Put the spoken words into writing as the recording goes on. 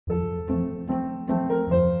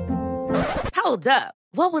Hold up.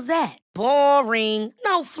 What was that? Boring.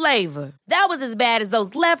 No flavor. That was as bad as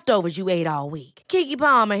those leftovers you ate all week. Keke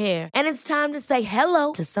Palmer here, and it's time to say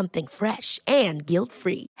hello to something fresh and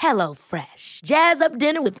guilt-free. Hello Fresh. Jazz up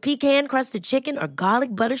dinner with pecan-crusted chicken or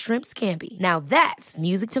garlic butter shrimp scampi. Now that's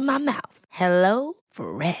music to my mouth. Hello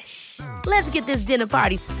Fresh. Let's get this dinner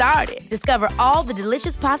party started. Discover all the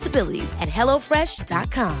delicious possibilities at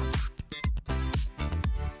hellofresh.com.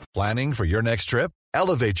 Planning for your next trip?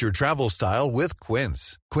 Elevate your travel style with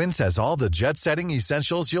Quince. Quince has all the jet-setting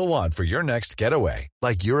essentials you'll want for your next getaway,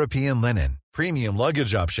 like European linen, premium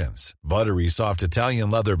luggage options, buttery soft Italian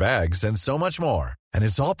leather bags, and so much more. And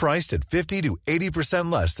it's all priced at 50 to 80%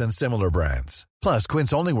 less than similar brands. Plus,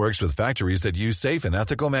 Quince only works with factories that use safe and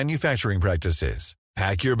ethical manufacturing practices.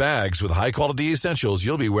 Pack your bags with high-quality essentials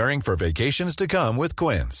you'll be wearing for vacations to come with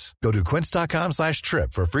Quince. Go to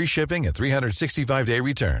quince.com/trip for free shipping and 365-day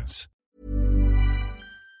returns.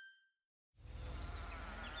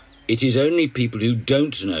 It is only people who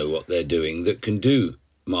don't know what they're doing that can do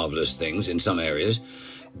marvellous things in some areas,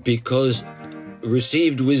 because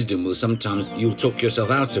received wisdom will sometimes, you'll talk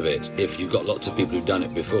yourself out of it if you've got lots of people who've done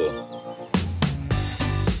it before.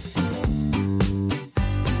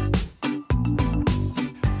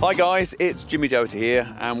 Hi guys, it's Jimmy Doherty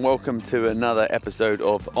here, and welcome to another episode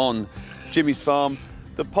of On Jimmy's Farm,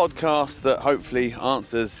 the podcast that hopefully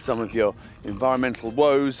answers some of your environmental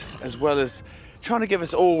woes, as well as trying to give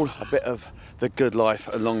us all a bit of the good life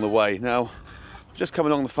along the way. Now, I've just come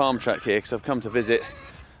along the farm track here because I've come to visit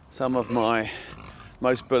some of my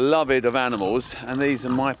most beloved of animals, and these are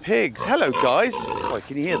my pigs. Hello guys. Oh,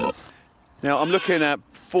 can you hear them? Now, I'm looking at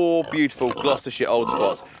 4 beautiful Gloucestershire old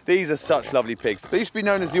spots. These are such lovely pigs. They used to be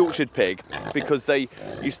known as the orchard pig because they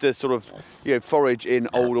used to sort of, forage in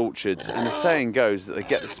old orchards, and the saying goes that they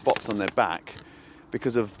get the spots on their back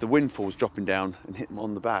because of the windfalls dropping down and hit them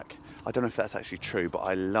on the back. I don't know if that's actually true, but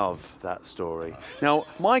I love that story. Now,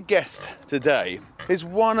 my guest today is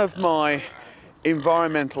one of my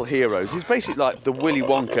environmental heroes. He's basically like the Willy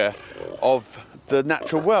Wonka of the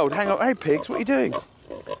natural world. Hang on, hey pigs, what are you doing?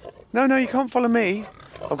 No, you can't follow me.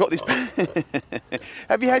 I've got this.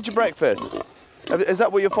 Have you had your breakfast? Is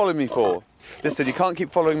that what you're following me for? Listen, you can't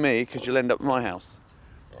keep following me because you'll end up at my house.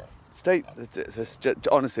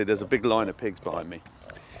 Honestly, there's a big line of pigs behind me.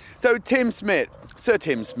 So Sir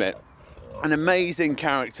Tim Smit, an amazing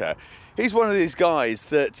character. He's one of these guys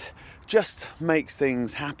that just makes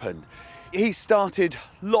things happen. He started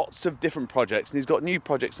lots of different projects, and he's got new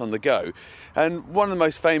projects on the go. And one of the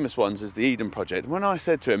most famous ones is the Eden Project. When I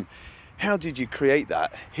said to him, how did you create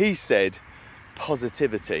that? He said,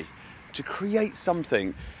 positivity. To create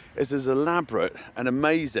something as elaborate and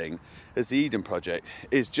amazing as the Eden Project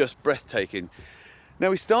is just breathtaking. Now,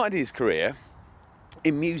 he started his career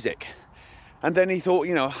in music, and then he thought,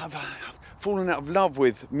 I've fallen out of love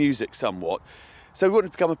with music somewhat, so he wanted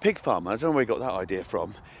to become a pig farmer. I don't know where he got that idea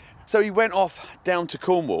from. So he went off down to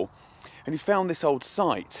Cornwall, and he found this old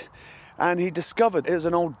site, and he discovered it was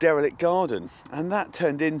an old derelict garden, and that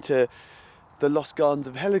turned into the Lost Gardens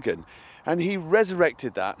of Heligan. And he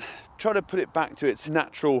resurrected that, tried to put it back to its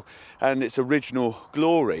natural and its original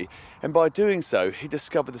glory, and by doing so he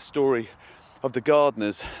discovered the story of the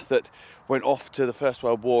gardeners that went off to the First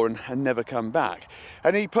World War and never come back.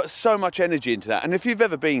 And he put so much energy into that, and if you've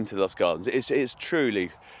ever been to the Lost Gardens, it's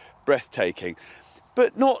truly breathtaking.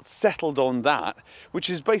 But not settled on that, which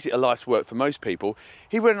is basically a life's work for most people,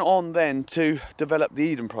 he went on then to develop the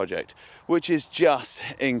Eden Project, which is just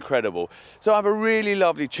incredible. So I have a really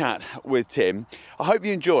lovely chat with Tim. I hope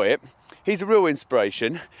you enjoy it. He's a real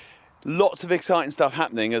inspiration. Lots of exciting stuff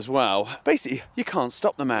happening as well. Basically, you can't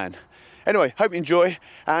stop the man. Anyway, hope you enjoy,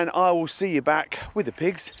 and I will see you back with the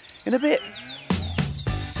pigs in a bit.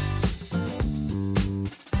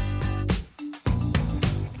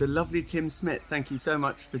 The lovely Tim Smit, thank you so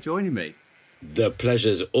much for joining me. The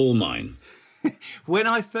pleasure's all mine. When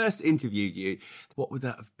I first interviewed you, what would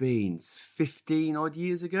that have been? 15 odd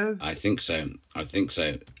years ago? I think so.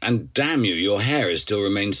 And damn you, your hair has still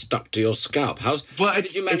remained stuck to your scalp.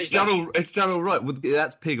 It's done all right. Well,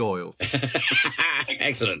 that's pig oil.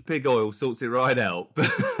 Excellent. Pig oil sorts it right out.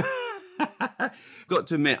 Got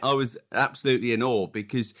to admit, I was absolutely in awe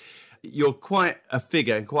because you're quite a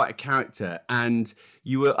figure and quite a character, and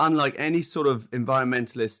you were unlike any sort of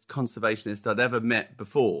environmentalist, conservationist I'd ever met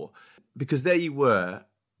before, because there you were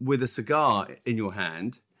with a cigar in your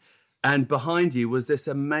hand, and behind you was this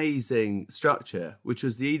amazing structure, which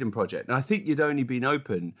was the Eden Project. And I think you'd only been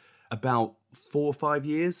open about 4 or 5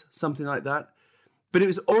 years, something like that. But it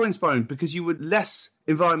was awe-inspiring because you were less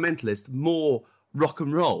environmentalist, more rock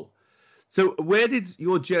and roll. So where did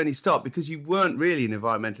your journey start? Because you weren't really an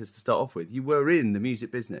environmentalist to start off with. You were in the music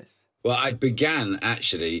business. Well, I began,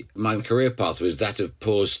 actually, my career path was that of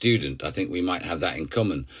poor student. I think we might have that in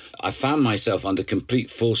common. I found myself under complete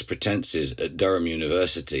false pretenses at Durham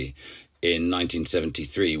University in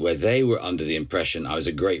 1973, where they were under the impression I was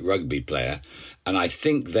a great rugby player. And I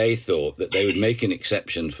think they thought that they would make an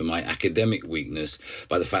exception for my academic weakness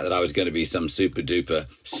by the fact that I was going to be some super duper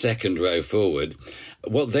second row forward.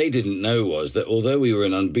 What they didn't know was that although we were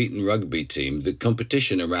an unbeaten rugby team, the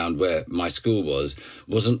competition around where my school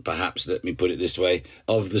wasn't perhaps, let me put it this way,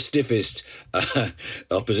 of the stiffest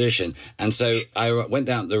opposition. And so I went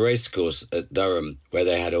down to the racecourse at Durham where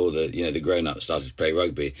they had all the, the grown-ups started to play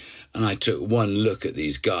rugby. And I took one look at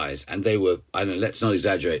these guys and they were, I don't know, let's not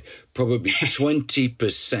exaggerate, probably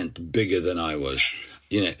 20% bigger than I was.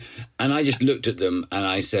 And I just looked at them and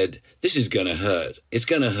I said, this is going to hurt. It's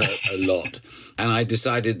going to hurt a lot. And I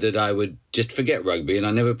decided that I would just forget rugby, and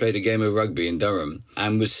I never played a game of rugby in Durham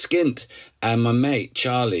and was skint. And my mate,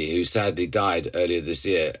 Charlie, who sadly died earlier this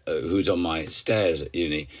year, who's on my stairs at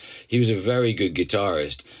uni, he was a very good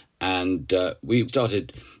guitarist. And we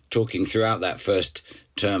started talking throughout that first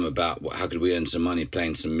term about how could we earn some money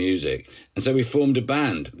playing some music. And so we formed a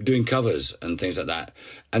band doing covers and things like that.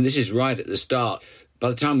 And this is right at the start. By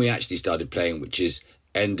the time we actually started playing, which is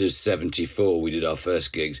end of 74, we did our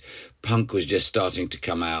first gigs, punk was just starting to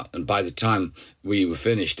come out. And by the time we were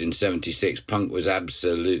finished in 76, punk was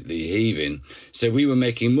absolutely heaving. So we were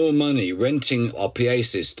making more money renting our PA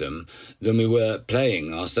system than we were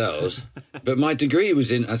playing ourselves. But my degree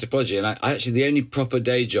was in anthropology, and I actually, the only proper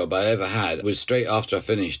day job I ever had was straight after I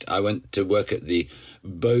finished. I went to work at the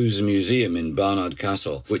Bose Museum in Barnard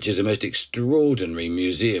Castle, which is a most extraordinary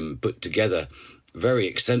museum put together, very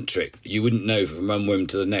eccentric. You wouldn't know from one room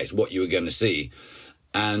to the next what you were going to see.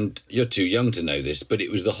 And you're too young to know this, but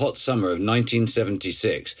it was the hot summer of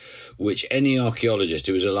 1976, which any archaeologist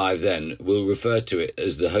who was alive then will refer to it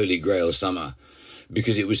as the Holy Grail summer,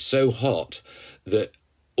 because it was so hot that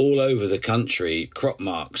all over the country, crop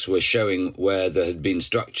marks were showing where there had been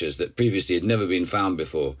structures that previously had never been found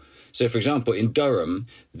before. So, for example, in Durham,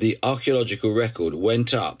 the archaeological record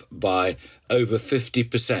went up by over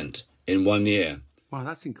 50% in 1 year. Wow,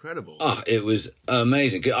 that's incredible. It was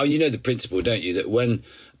amazing. You know the principle, don't you, that when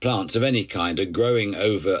plants of any kind are growing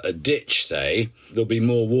over a ditch, say, there'll be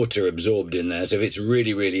more water absorbed in there. So if it's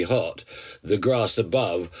really, really hot, the grass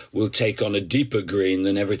above will take on a deeper green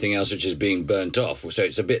than everything else which is being burnt off. So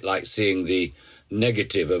it's a bit like seeing the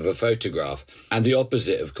negative of a photograph. And the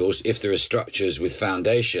opposite, of course, if there are structures with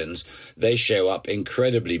foundations, they show up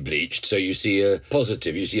incredibly bleached. So you see a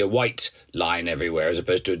positive, you see a white line everywhere as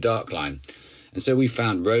opposed to a dark line. And so we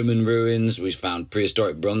found Roman ruins, we found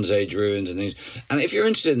prehistoric Bronze Age ruins and things. And if you're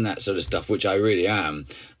interested in that sort of stuff, which I really am,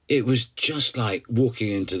 it was just like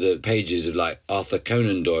walking into the pages of like Arthur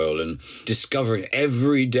Conan Doyle and discovering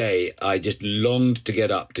every day I just longed to get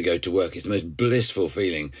up to go to work. It's the most blissful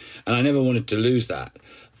feeling. And I never wanted to lose that.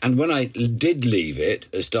 And when I did leave it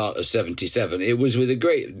at the start of 77, it was with a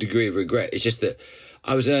great degree of regret. It's just that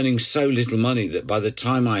I was earning so little money that by the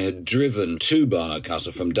time I had driven to Barnard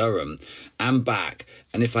Castle from Durham and back,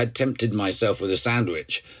 and if I'd tempted myself with a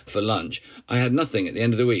sandwich for lunch, I had nothing at the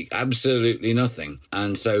end of the week, absolutely nothing.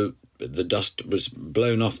 And so the dust was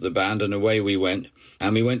blown off the band and away we went.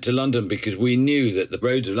 And we went to London because we knew that the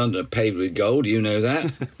roads of London are paved with gold, you know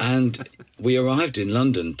that. And we arrived in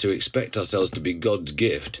London to expect ourselves to be God's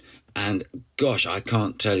gift. And gosh, I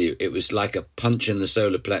can't tell you, it was like a punch in the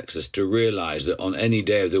solar plexus to realise that on any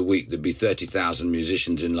day of the week there'd be 30,000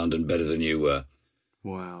 musicians in London better than you were.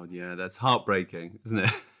 Wow, yeah, that's heartbreaking, isn't it?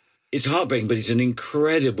 It's heartbreaking, but it's an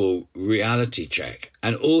incredible reality check.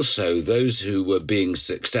 And also, those who were being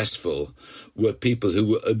successful were people who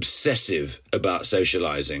were obsessive about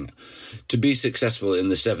socialising. To be successful in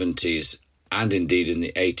the 70s and indeed in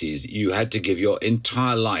the 80s, you had to give your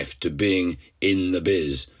entire life to being in the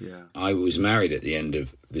biz. Yeah. I was married at the end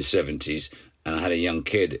of the 70s and I had a young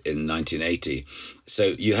kid in 1980.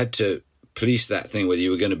 So you had to police that thing, whether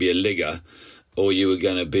you were going to be a ligger or you were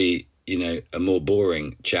going to be, you know, a more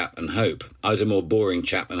boring chap and hope. I was a more boring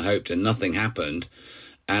chap and hoped, and nothing happened.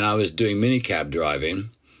 And I was doing minicab driving,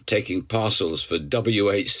 taking parcels for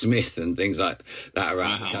W.H. Smith and things like that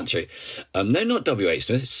around the country. No, not W.H.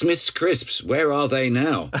 Smith, Smith's Crisps. Where are they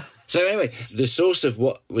now? So anyway, the source of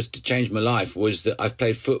what was to change my life was that I've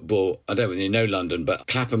played football, I don't really know London, but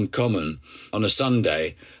Clapham Common on a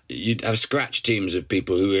Sunday, you'd have scratch teams of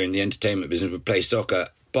people who were in the entertainment business would play soccer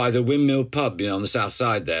by the Windmill pub, you know, on the south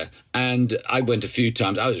side there. And I went a few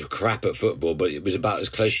times. I was crap at football, but it was about as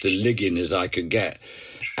close to ligging as I could get.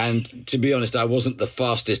 And to be honest, I wasn't the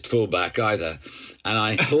fastest fullback either. And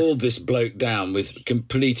I hauled this bloke down with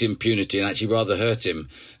complete impunity and actually rather hurt him.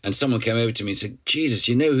 And someone came over to me and said, Jesus,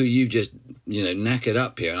 you know who you've just, knackered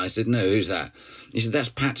up here? And I said, no, who's that? He said, that's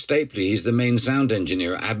Pat Stapley. He's the main sound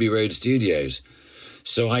engineer at Abbey Road Studios.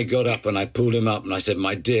 So I got up and I pulled him up and I said,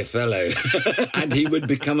 my dear fellow, and he would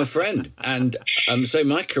become a friend. And so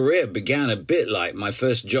my career began a bit like my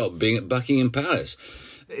first job being at Buckingham Palace.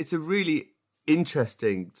 It's a really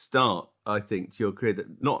interesting start, I think, to your career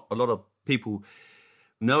that not a lot of people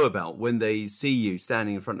know about when they see you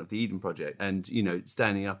standing in front of the Eden Project and,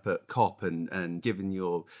 standing up at COP and giving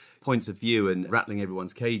your points of view and rattling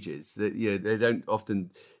everyone's cages. That, they don't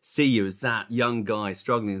often see you as that young guy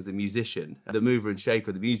struggling as a musician, the mover and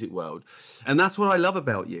shaker of the music world. And that's what I love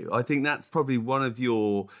about you. I think that's probably one of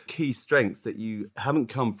your key strengths, that you haven't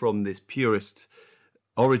come from this purist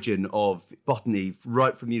origin of botany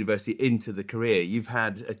right from university into the career. You've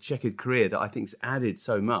had a checkered career that I think's added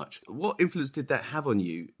so much. What influence did that have on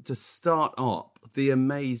you to start up the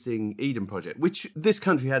amazing Eden Project, which this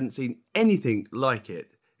country hadn't seen anything like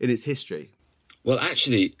it in its history? Well,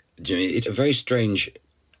 actually, Jimmy, it's a very strange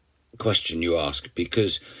question you ask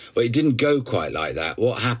because, it didn't go quite like that.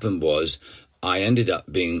 What happened was I ended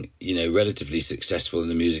up being, relatively successful in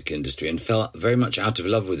the music industry and fell very much out of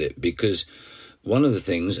love with it because one of the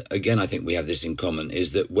things, again, I think we have this in common,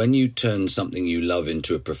 is that when you turn something you love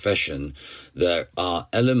into a profession, there are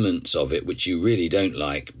elements of it which you really don't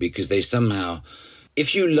like because they somehow,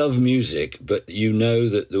 if you love music, but you know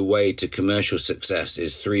that the way to commercial success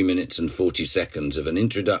is 3 minutes and 40 seconds of an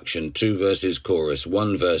introduction, 2 verses, chorus,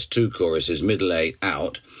 1 verse, 2 choruses, middle 8,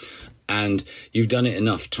 out, and you've done it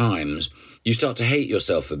enough times, you start to hate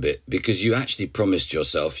yourself a bit because you actually promised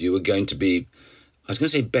yourself you were going to be, I was going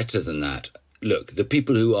to say better than that. Look, the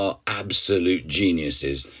people who are absolute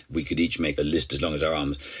geniuses, we could each make a list as long as our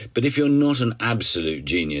arms. But if you're not an absolute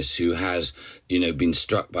genius who has, been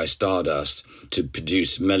struck by stardust to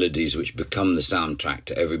produce melodies which become the soundtrack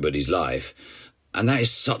to everybody's life, and that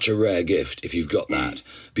is such a rare gift if you've got that,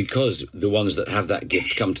 because the ones that have that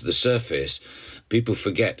gift come to the surface, people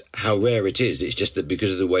forget how rare it is. It's just that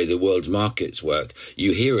because of the way the world's markets work,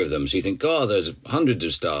 you hear of them. So you think, there's hundreds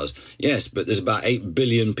of stars. Yes, but there's about 8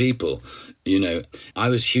 billion people. I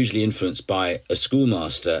was hugely influenced by a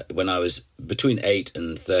schoolmaster when I was between 8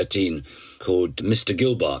 and 13 called Mr.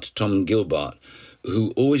 Gilbert, Tom Gilbert,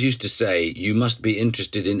 who always used to say, you must be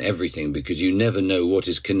interested in everything because you never know what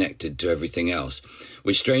is connected to everything else,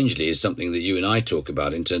 which strangely is something that you and I talk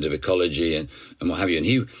about in terms of ecology and what have you. And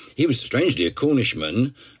he was strangely a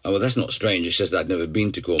Cornishman. Oh, well, that's not strange. It's just that I'd never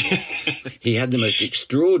been to Cornwall. He had the most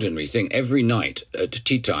extraordinary thing. Every night at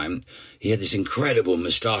tea time, he had this incredible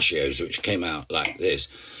mustachios, which came out like this.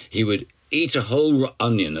 He would eat a whole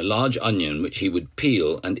onion, a large onion, which he would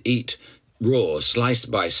peel and eat raw, slice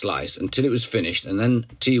by slice, until it was finished, and then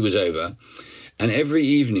tea was over. And every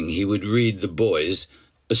evening he would read the boys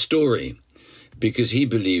a story, because he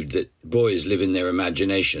believed that boys live in their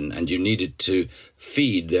imagination and you needed to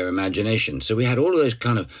feed their imagination. So we had all of those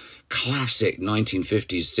kind of classic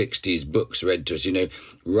 1950s, 60s books read to us,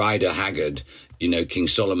 Rider Haggard, King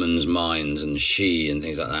Solomon's Mines and She and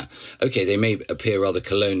things like that. Okay, they may appear rather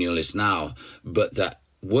colonialist now, but that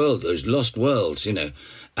world, those lost worlds,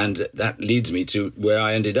 and that leads me to where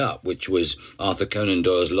I ended up, which was Arthur Conan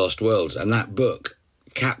Doyle's Lost Worlds. And that book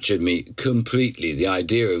captured me completely, the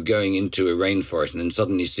idea of going into a rainforest and then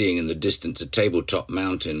suddenly seeing in the distance a tabletop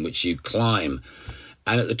mountain which you climb,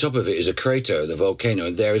 and at the top of it is a crater, the volcano,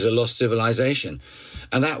 and there is a lost civilization.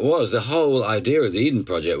 And that was the whole idea of the Eden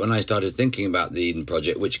Project when I started thinking about the Eden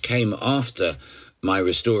Project, which came after my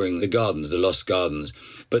restoring the gardens, the lost gardens.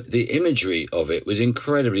 But the imagery of it was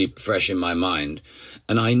incredibly fresh in my mind.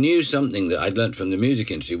 And I knew something that I'd learnt from the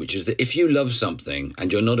music industry, which is that if you love something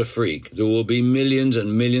and you're not a freak, there will be millions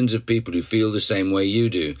and millions of people who feel the same way you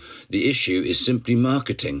do. The issue is simply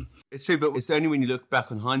marketing. It's true, but it's only when you look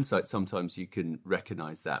back on hindsight sometimes you can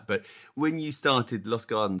recognise that. But when you started Lost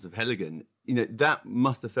Gardens of Helligan, that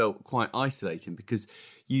must have felt quite isolating because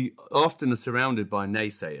you often are surrounded by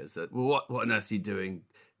naysayers that, well, what on earth are you doing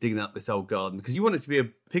digging up this old garden? Because you wanted to be a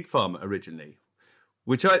pig farmer originally,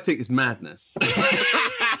 which I think is madness.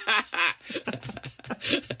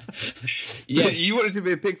 Yes. You wanted to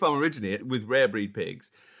be a pig farmer originally with rare breed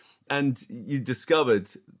pigs, and you discovered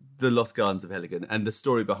the Lost Gardens of Helligan and the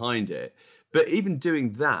story behind it. But even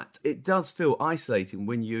doing that, it does feel isolating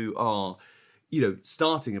when you are,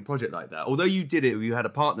 starting a project like that. Although you did it, you had a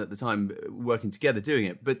partner at the time working together doing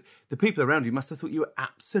it, but the people around you must have thought you were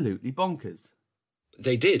absolutely bonkers.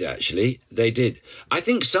 They did, actually. They did. I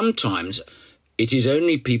think sometimes It is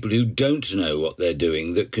only people who don't know what they're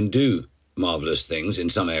doing that can do marvellous things in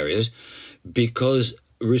some areas, because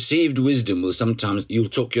received wisdom will sometimes, you'll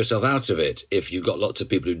talk yourself out of it if you've got lots of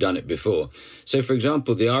people who've done it before. So, for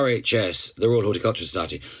example, the RHS, the Royal Horticultural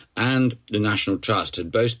Society, and the National Trust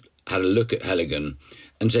had both had a look at Heligan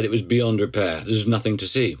and said it was beyond repair. There's nothing to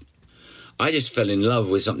see. I just fell in love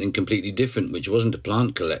with something completely different, which wasn't a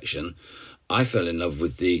plant collection. I fell in love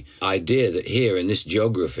with the idea that here in this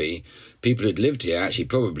geography, people had lived here actually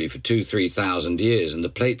probably for 2,000-3,000 years, and the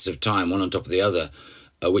plates of time, one on top of the other,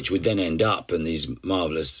 which would then end up in these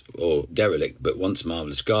marvellous, or derelict, but once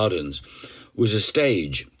marvellous gardens, was a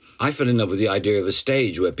stage. I fell in love with the idea of a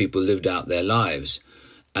stage where people lived out their lives.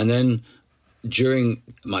 And then during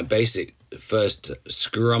my basic first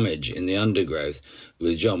scrummage in the undergrowth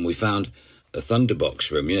with John, we found a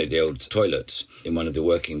thunderbox room, the old toilets in one of the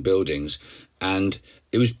working buildings. And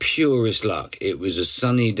it was purest luck. It was a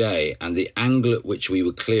sunny day, and the angle at which we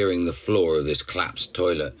were clearing the floor of this collapsed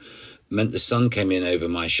toilet meant the sun came in over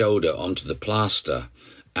my shoulder onto the plaster,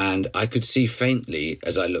 and I could see faintly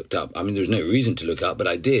as I looked up. I mean, there was no reason to look up, but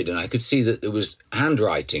I did, and I could see that there was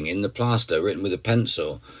handwriting in the plaster written with a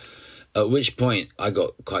pencil, at which point I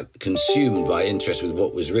got quite consumed by interest with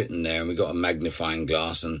what was written there, and we got a magnifying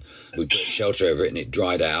glass, and we put shelter over it, and it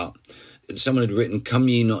dried out. Someone had written, "Come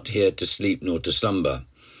ye not here to sleep nor to slumber."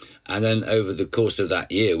 And then over the course of that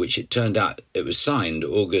year, which it turned out, it was signed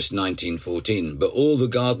August 1914, but all the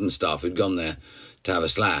garden staff who'd gone there to have a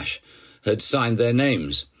slash had signed their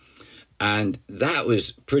names. And that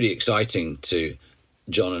was pretty exciting to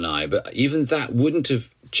John and I, but even that wouldn't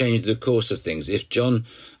have changed the course of things if John,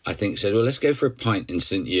 I think, said, well, let's go for a pint in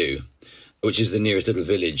St. Ewe, which is the nearest little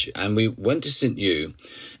village. And we went to St. Ewe,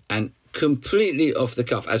 and completely off the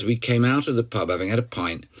cuff, as we came out of the pub, having had a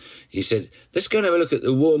pint, he said, let's go and have a look at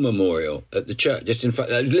the war memorial at the church, just in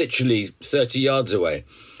front, literally 30 yards away.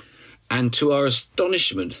 And to our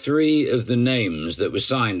astonishment, 3 of the names that were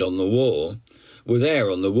signed on the wall were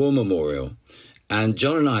there on the war memorial. And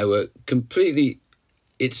John and I were completely,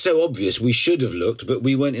 it's so obvious we should have looked, but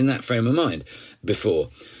we weren't in that frame of mind before.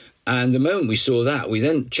 And the moment we saw that, we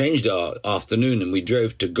then changed our afternoon and we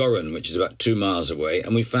drove to Gorran, which is about 2 miles away,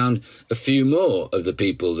 and we found a few more of the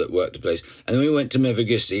people that worked the place. And then we went to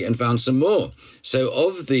Mevagissi and found some more. So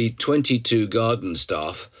of the 22 garden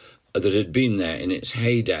staff that had been there in its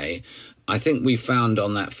heyday, I think we found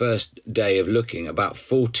on that first day of looking about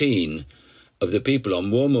 14 of the people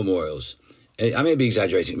on war memorials. I may be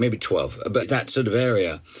exaggerating, maybe 12, but that sort of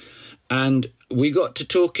area. And we got to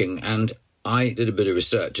talking, and I did a bit of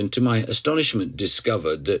research, and to my astonishment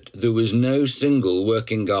discovered that there was no single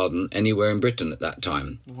working garden anywhere in Britain at that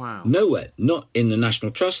time. Wow. Nowhere. Not in the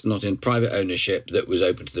National Trust, not in private ownership that was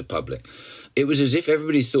open to the public. It was as if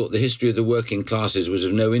everybody thought the history of the working classes was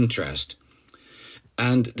of no interest.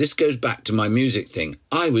 And this goes back to my music thing.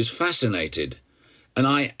 I was fascinated. And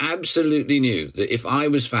I absolutely knew that if I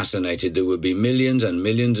was fascinated, there would be millions and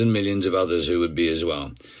millions and millions of others who would be as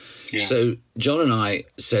well. Yeah. So John and I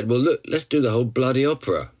said, well, look, let's do the whole bloody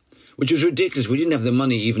opera, which was ridiculous. We didn't have the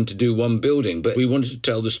money even to do one building, but we wanted to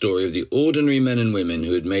tell the story of the ordinary men and women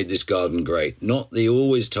who had made this garden great, not the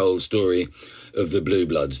always told story of the blue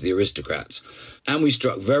bloods, the aristocrats. And we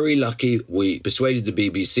struck very lucky. We persuaded the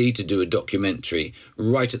BBC to do a documentary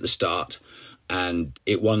right at the start, and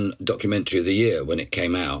it won Documentary of the Year when it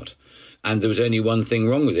came out. And there was only one thing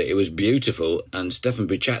wrong with it. It was beautiful, and Stefan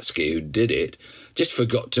Buchatsky, who did it, just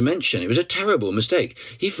forgot to mention. It was a terrible mistake.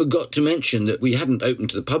 He forgot to mention that we hadn't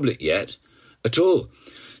opened to the public yet at all.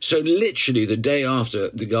 So literally the day after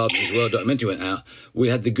the Gardeners World documentary went out, we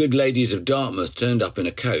had the good ladies of Dartmouth turned up in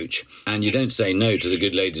a coach, and you don't say no to the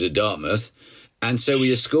good ladies of Dartmouth. And so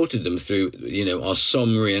we escorted them through, our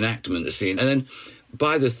sombre reenactment scene. And then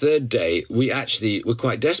by the third day, we actually were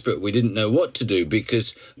quite desperate. We didn't know what to do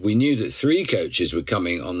because we knew that 3 coaches were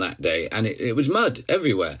coming on that day, and it was mud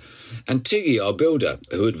everywhere. And Tiggy, our builder,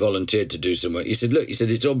 who had volunteered to do some work, he said, look,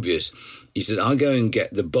 it's obvious. He said, I'll go and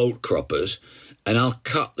get the bolt croppers and I'll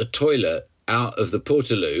cut the toilet out of the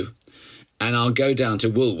Portaloo, and I'll go down to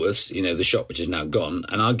Woolworths, the shop which is now gone,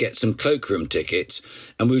 and I'll get some cloakroom tickets,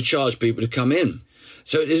 and we'll charge people to come in.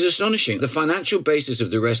 So it is astonishing. The financial basis of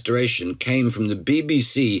the restoration came from the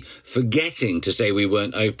BBC forgetting to say we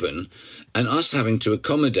weren't open, and us having to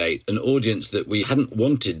accommodate an audience that we hadn't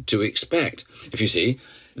wanted to expect, if you see.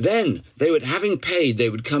 Then they would, having paid, they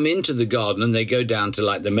would come into the garden and they go down to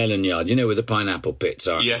like the melon yard, where the pineapple pits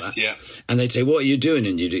are. Yes, yeah. And they'd say, what are you doing?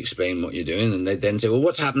 And you'd explain what you're doing. And they'd then say, well,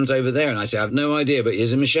 what's happened over there? And I'd say, I have no idea, but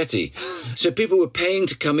here's a machete. So people were paying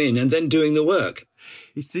to come in and then doing the work.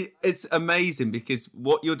 You see, it's amazing because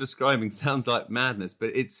what you're describing sounds like madness,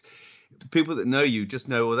 but it's people that know you just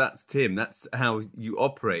know, well, that's Tim. That's how you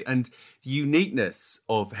operate. And the uniqueness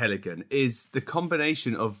of Heligan is the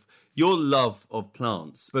combination of your love of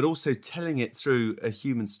plants, but also telling it through a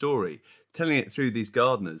human story, telling it through these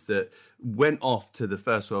gardeners that went off to the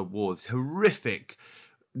First World War, this horrific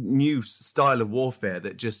new style of warfare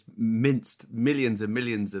that just minced millions and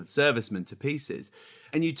millions of servicemen to pieces.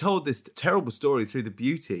 And you told this terrible story through the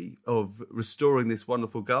beauty of restoring this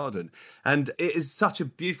wonderful garden. And it is such a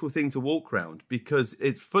beautiful thing to walk around because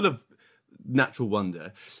it's full of natural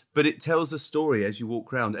wonder, but it tells a story as you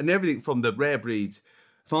walk around. And everything from the rare breed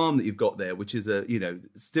farm that you've got there, which is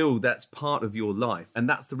still that's part of your life. And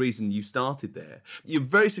that's the reason you started there. You're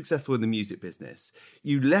very successful in the music business.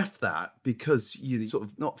 You left that because you sort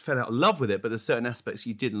of not fell out of love with it, but there's certain aspects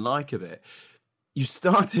you didn't like of it. You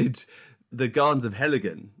started the Gardens of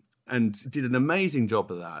Heligan and did an amazing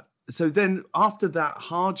job of that. So then after that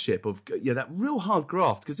hardship of that real hard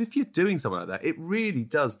graft, because if you're doing something like that, it really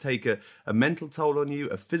does take a mental toll on you,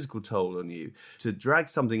 a physical toll on you, to drag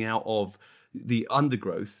something out of the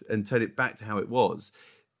undergrowth and turn it back to how it was.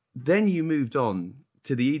 Then you moved on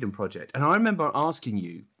to the Eden Project. And I remember asking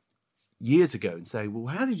you years ago and saying,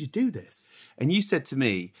 well, how did you do this? And you said to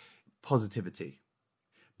me, positivity.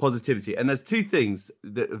 And there's two things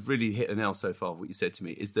that have really hit a nail so far, what you said to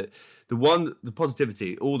me, is that the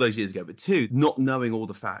positivity all those years ago, but two, not knowing all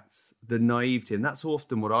the facts, the naivety. And that's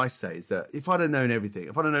often what I say is that if I'd have known everything,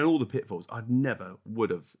 if I'd have known all the pitfalls, I'd never would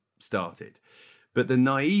have started. But the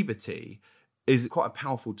naivety is quite a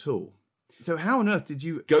powerful tool. So how on earth did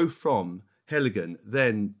you go from Heligan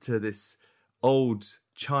then to this old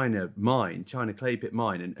China clay pit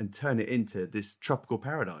mine, and turn it into this tropical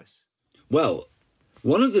paradise? Well,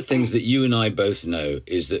 one of the things that you and I both know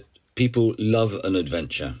is that people love an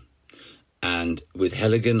adventure. And with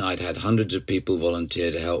Heligan, I'd had hundreds of people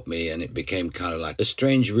volunteer to help me, and it became kind of like a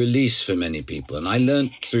strange release for many people. And I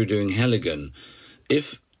learned through doing Heligan,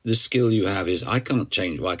 if the skill you have is, I can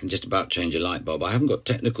just about change a light bulb. I haven't got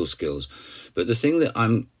technical skills. But the thing that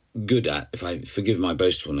I'm good at, if I forgive my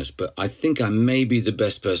boastfulness, but I think I may be the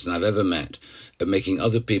best person I've ever met at making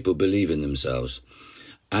other people believe in themselves.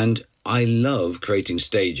 And I love creating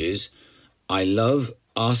stages. I love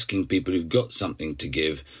asking people who've got something to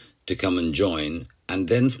give to come and join, and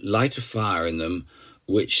then light a fire in them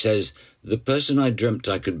which says, the person I dreamt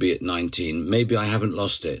I could be at 19, maybe I haven't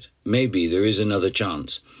lost it. Maybe there is another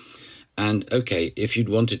chance. And okay, if you'd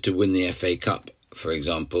wanted to win the FA Cup, for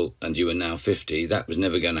example, and you are now 50, that was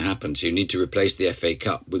never going to happen. So you need to replace the FA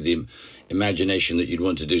Cup with the imagination that you'd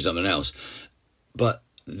want to do something else. But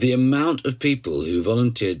the amount of people who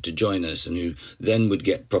volunteered to join us and who then would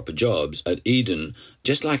get proper jobs at Eden,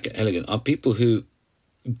 just like at Heligan, are people who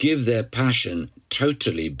give their passion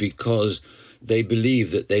totally because they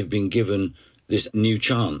believe that they've been given this new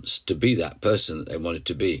chance to be that person that they wanted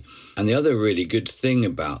to be. And the other really good thing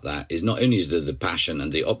about that is not only is there the passion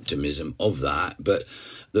and the optimism of that, but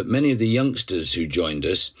that many of the youngsters who joined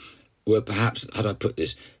us were perhaps, how do I put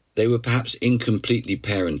this, they were perhaps incompletely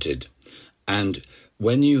parented. And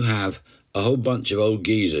when you have a whole bunch of old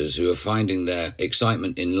geezers who are finding their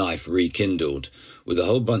excitement in life rekindled with a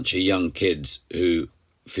whole bunch of young kids who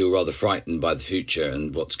feel rather frightened by the future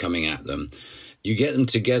and what's coming at them, you get them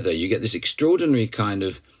together, you get this extraordinary kind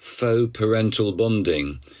of faux parental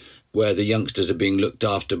bonding where the youngsters are being looked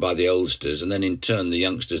after by the oldsters, and then in turn the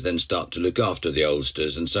youngsters then start to look after the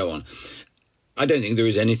oldsters and so on. I don't think there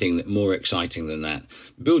is anything more exciting than that.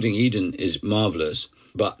 Building Eden is marvellous,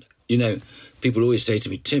 but, people always say to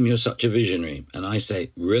me, Tim, you're such a visionary. And I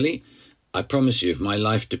say, really? I promise you, if my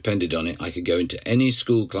life depended on it, I could go into any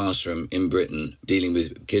school classroom in Britain dealing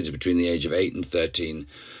with kids between the age of 8 and 13,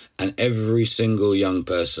 and every single young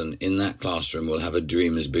person in that classroom will have a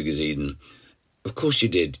dream as big as Eden. Of course you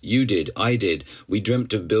did. You did. I did. We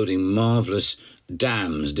dreamt of building marvellous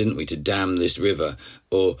dams, didn't we, to dam this river,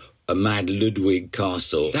 or a mad Ludwig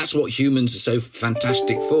castle. That's what humans are so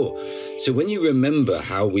fantastic for. So when you remember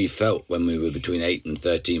how we felt when we were between 8 and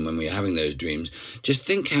 13, when we were having those dreams, just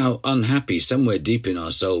think how unhappy somewhere deep in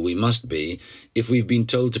our soul we must be if we've been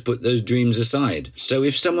told to put those dreams aside. So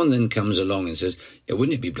if someone then comes along and says,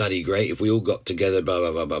 wouldn't it be bloody great if we all got together, blah,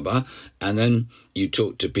 blah, blah, blah, blah, and then you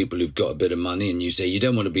talk to people who've got a bit of money and you say, you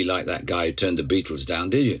don't want to be like that guy who turned the Beatles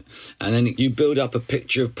down, did you? And then you build up a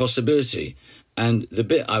picture of possibility. And the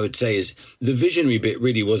bit I would say is the visionary bit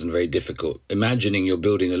really wasn't very difficult. Imagining you're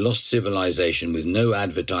building a lost civilization with no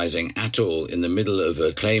advertising at all in the middle of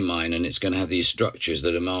a clay mine, and it's going to have these structures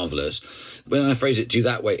that are marvellous. When I phrase it to you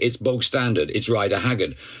that way, it's bog standard, it's Rider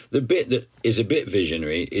Haggard. The bit that is a bit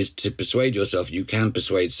visionary is to persuade yourself you can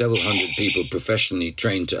persuade several hundred people professionally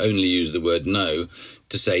trained to only use the word no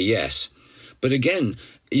to say yes. But again,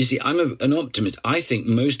 you see, I'm an optimist. I think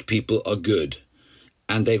most people are good.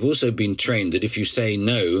 And they've also been trained that if you say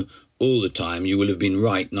no all the time, you will have been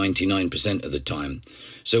right 99% of the time.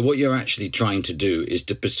 So what you're actually trying to do is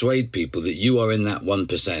to persuade people that you are in that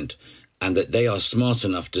 1%, and that they are smart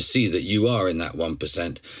enough to see that you are in that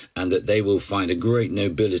 1%, and that they will find a great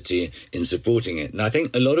nobility in supporting it. And I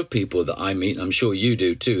think a lot of people that I meet, and I'm sure you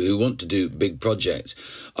do too, who want to do big projects,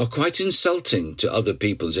 are quite insulting to other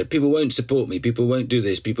people and say, people won't support me, people won't do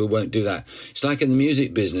this, people won't do that. It's like in the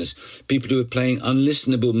music business, people who are playing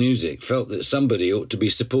unlistenable music felt that somebody ought to be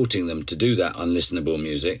supporting them to do that unlistenable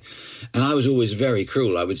music. And I was always very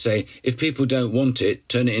cruel. I would say, if people don't want it,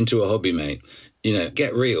 turn it into a hobby, mate. You know,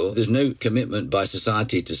 get real. There's no commitment by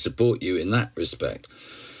society to support you in that respect.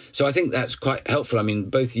 So I think that's quite helpful. I mean,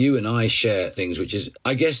 both you and I share things, which is,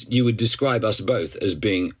 I guess you would describe us both as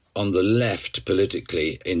being on the left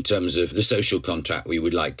politically in terms of the social contract we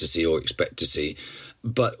would like to see or expect to see.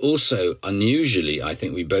 But also, unusually, I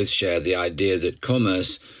think we both share the idea that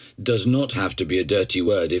commerce does not have to be a dirty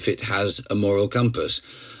word if it has a moral compass.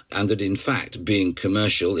 And that, in fact, being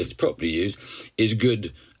commercial, if properly used, is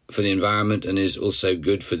good for the environment and is also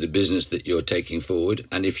good for the business that you're taking forward.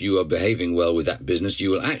 And if you are behaving well with that business, you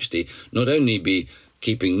will actually not only be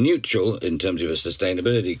keeping neutral in terms of a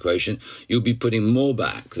sustainability quotient, you'll be putting more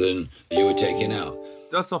back than you were taking out.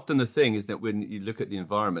 That's often the thing, isn't it? When you look at the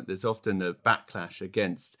environment, there's often a backlash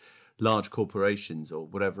against large corporations or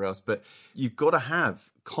whatever else. But you've got to have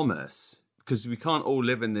commerce, because we can't all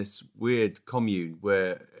live in this weird commune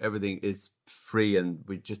where everything is free and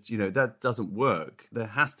we just, that doesn't work. There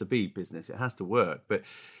has to be business. It has to work. But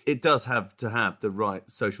it does have to have the right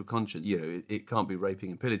social conscience. It can't be raping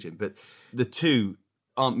and pillaging. But the two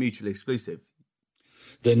aren't mutually exclusive.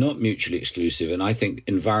 They're not mutually exclusive. And I think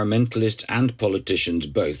environmentalists and politicians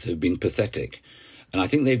both have been pathetic. And I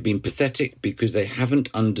think they've been pathetic because they haven't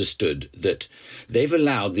understood that they've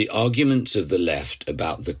allowed the arguments of the left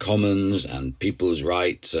about the commons and people's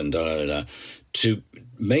rights and to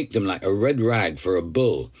make them like a red rag for a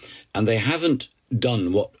bull. And they haven't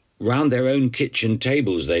done what round their own kitchen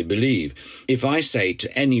tables they believe. If I say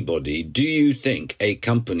to anybody, do you think a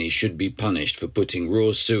company should be punished for putting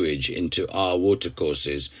raw sewage into our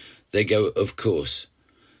watercourses? They go, of course.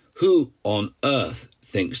 Who on earth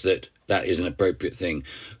thinks that is an appropriate thing?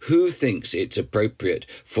 Who thinks it's appropriate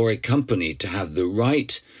for a company to have the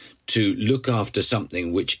right to look after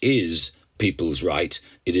something which is people's right?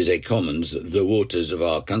 It is a commons, the waters of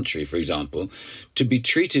our country, for example, to be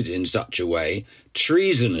treated in such a way,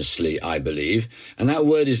 treasonously, I believe, and that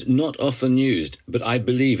word is not often used, but I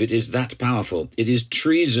believe it is that powerful. It is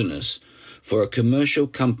treasonous for a commercial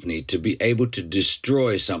company to be able to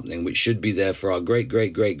destroy something which should be there for our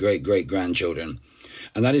great-great-great-great-great-grandchildren.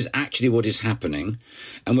 And that is actually what is happening.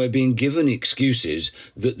 And we're being given excuses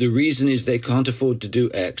that the reason is they can't afford to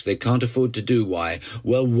do X, they can't afford to do Y.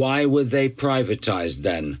 Well, why were they privatized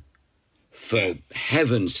then? For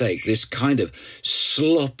heaven's sake, this kind of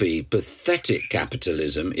sloppy, pathetic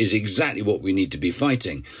capitalism is exactly what we need to be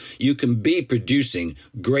fighting. You can be producing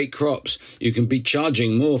great crops. You can be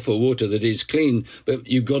charging more for water that is clean, but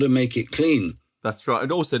you've got to make it clean. That's right.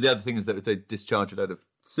 And also the other thing is that if they discharge a load of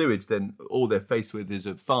sewage, then all they're faced with is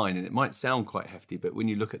a fine, and it might sound quite hefty, but when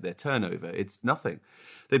you look at their turnover, it's nothing.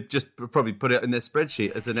 They've just probably put it in their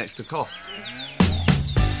spreadsheet as an extra cost.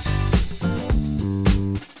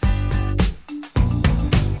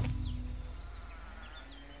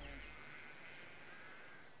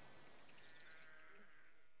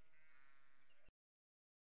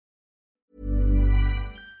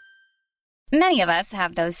 Many of us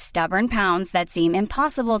have those stubborn pounds that seem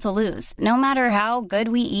impossible to lose, no matter how good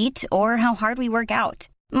we eat or how hard we work out.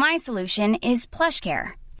 My solution is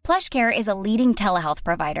PlushCare. PlushCare is a leading telehealth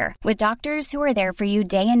provider with doctors who are there for you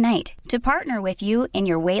day and night to partner with you in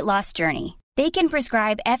your weight loss journey. They can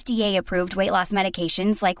prescribe FDA-approved weight loss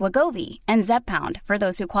medications like Wegovy and Zepbound for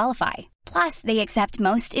those who qualify. Plus, they accept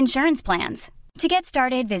most insurance plans. To get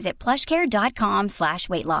started, visit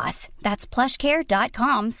plushcare.com/weightloss. That's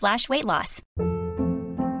plushcare.com/weightloss.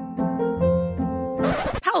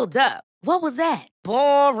 Hold up. What was that?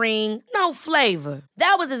 Boring. No flavor.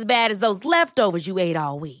 That was as bad as those leftovers you ate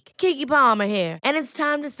all week. Keke Palmer here, and it's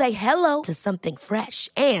time to say hello to something fresh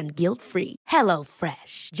and guilt-free. Hello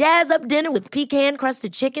Fresh. Jazz up dinner with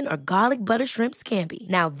pecan-crusted chicken or garlic butter shrimp scampi.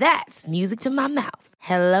 Now that's music to my mouth.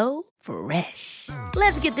 Hello Fresh.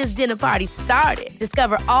 Let's get this dinner party started.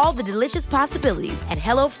 Discover all the delicious possibilities at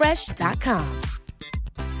hellofresh.com.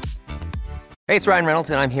 Hey, it's Ryan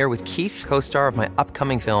Reynolds, and I'm here with Keith, co-star of my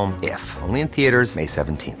upcoming film, If, only in theaters May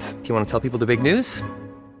 17th. Do you want to tell people the big news?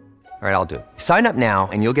 All right, I'll do it. Sign up now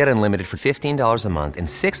and you'll get unlimited for $15 a month and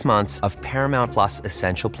 6 months of Paramount Plus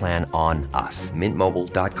Essential Plan on us.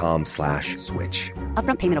 MintMobile.com/switch.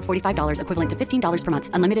 Upfront payment of $45 equivalent to $15 per month.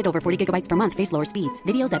 Unlimited over 40 gigabytes per month. Face lower speeds.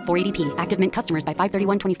 Videos at 480p. Active Mint customers by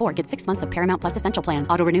 531.24 get 6 months of Paramount Plus Essential Plan.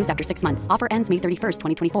 Auto renews after 6 months. Offer ends May 31st,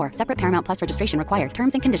 2024. Separate Paramount Plus registration required.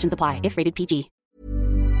 Terms and conditions apply if rated PG.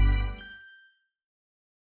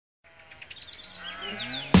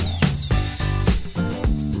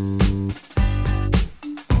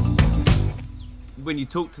 When you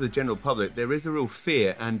talk to the general public, there is a real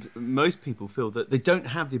fear, and most people feel that they don't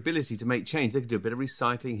have the ability to make change. They can do a bit of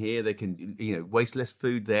recycling here, they can, waste less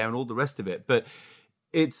food there, and all the rest of it. But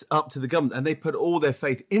it's up to the government, and they put all their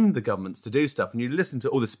faith in the governments to do stuff. And you listen to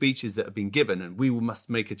all the speeches that have been given, and we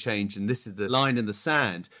must make a change, and this is the line in the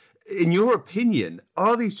sand. In your opinion,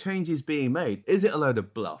 are these changes being made? Is it a load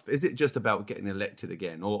of bluff? Is it just about getting elected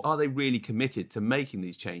again? Or are they really committed to making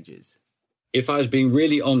these changes? If I was being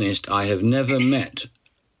really honest, I have never met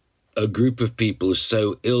a group of people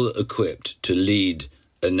so ill-equipped to lead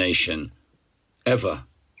a nation. Ever.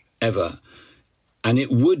 And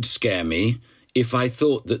it would scare me if I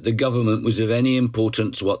thought that the government was of any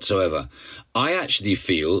importance whatsoever. I actually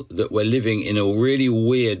feel that we're living in a really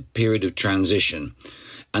weird period of transition.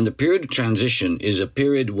 And the period of transition is a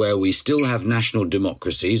period where we still have national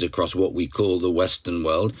democracies across what we call the Western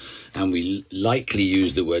world, and we lightly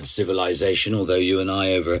use the word civilization, although you and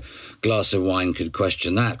I over a glass of wine could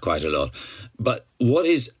question that quite a lot. But what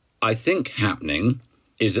is, I think, happening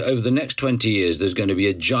is that over the next 20 years, there's going to be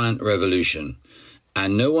a giant revolution,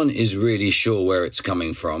 and no one is really sure where it's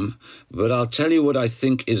coming from. But I'll tell you what I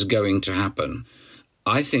think is going to happen.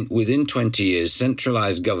 I think within 20 years,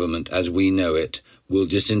 centralized government as we know it will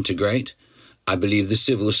disintegrate. I believe the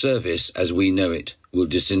civil service as we know it will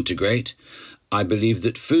disintegrate. I believe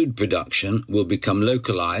that food production will become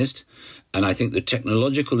localized. And I think the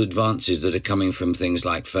technological advances that are coming from things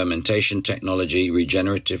like fermentation technology,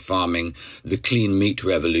 regenerative farming, the clean meat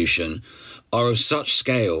revolution are of such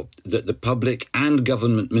scale that the public and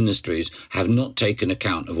government ministries have not taken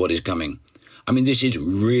account of what is coming. I mean, this is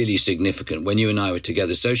really significant. When you and I were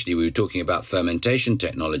together socially, we were talking about fermentation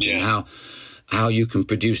technology and how you can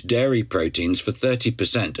produce dairy proteins for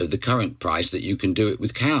 30% of the current price that you can do it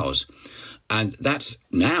with cows. And that's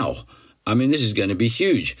now. I mean, this is going to be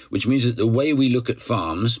huge, which means that the way we look at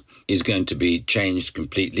farms is going to be changed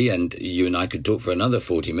completely. And you and I could talk for another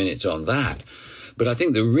 40 minutes on that. But I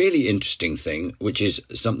think the really interesting thing, which is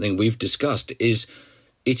something we've discussed, is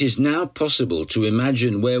it is now possible to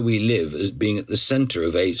imagine where we live as being at the center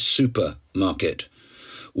of a supermarket,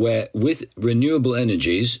 where with renewable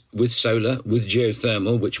energies, with solar, with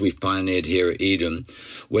geothermal, which we've pioneered here at Eden,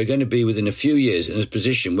 we're going to be within a few years in a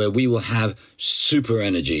position where we will have super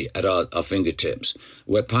energy at our fingertips.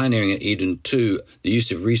 We're pioneering at Eden too the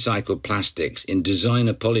use of recycled plastics in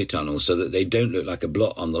designer polytunnels so that they don't look like a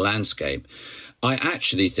blot on the landscape. I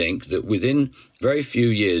actually think that within very few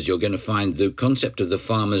years, you're going to find the concept of the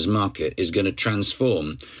farmer's market is going to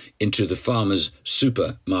transform into the farmer's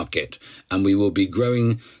supermarket. And we will be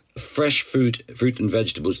growing fresh fruit and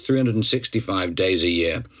vegetables 365 days a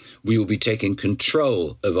year. We will be taking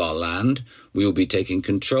control of our land. We will be taking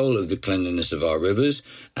control of the cleanliness of our rivers.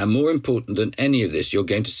 And more important than any of this, you're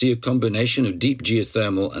going to see a combination of deep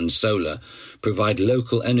geothermal and solar provide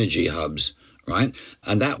local energy hubs. Right?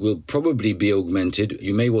 And that will probably be augmented.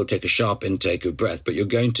 You may well take a sharp intake of breath, but you're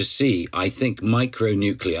going to see, I think,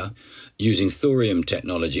 micronuclear using thorium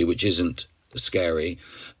technology, which isn't scary,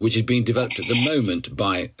 which is being developed at the moment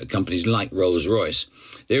by companies like Rolls-Royce.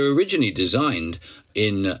 They were originally designed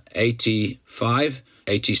in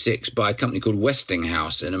 86 by a company called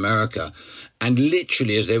Westinghouse in America. And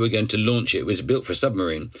literally, as they were going to launch it was built for a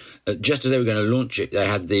submarine. Just as they were going to launch it, they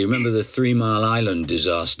had remember the 3 Mile Island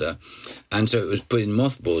disaster. And so it was put in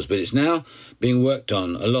mothballs, but it's now being worked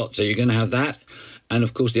on a lot. So you're going to have that. And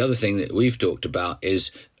of course, the other thing that we've talked about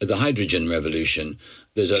is the hydrogen revolution.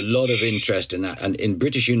 There's a lot of interest in that. And in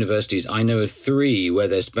British universities, I know of 3 where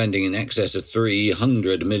they're spending in excess of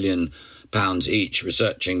 £300 million £1,000,000 each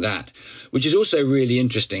researching that, which is also really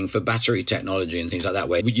interesting for battery technology and things like that,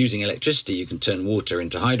 where using electricity, you can turn water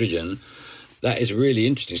into hydrogen. That is really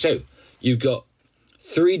interesting. So you've got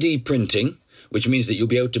 3D printing, which means that you'll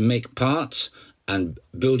be able to make parts and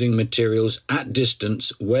building materials at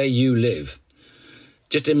distance where you live.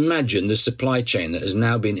 Just imagine the supply chain that has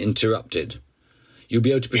now been interrupted. You'll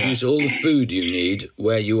be able to produce all the food you need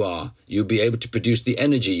where you are. You'll be able to produce the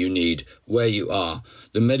energy you need where you are.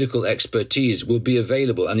 The medical expertise will be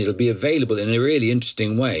available, and it'll be available in a really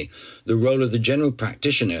interesting way. The role of the general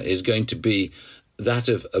practitioner is going to be that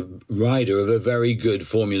of a rider of a very good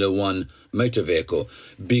Formula One motor vehicle,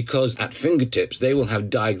 because at fingertips they will have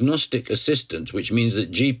diagnostic assistance, which means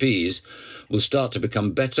that GPs will start to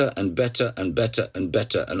become better and better and better and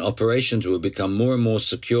better, and operations will become more and more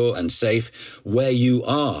secure and safe where you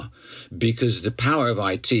are, because the power of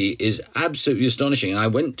IT is absolutely astonishing. And I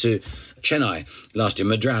went to Chennai last year,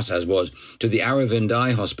 Madras as was, to the Aravind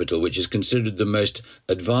Eye Hospital, which is considered the most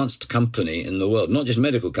advanced company in the world, not just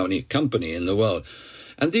medical company in the world.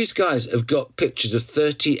 And these guys have got pictures of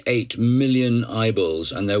 38 million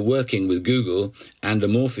eyeballs, and they're working with Google and the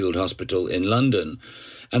Moorfield Hospital in London.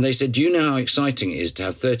 And they said, do you know how exciting it is to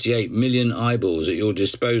have 38 million eyeballs at your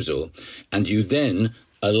disposal, and you then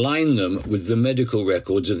align them with the medical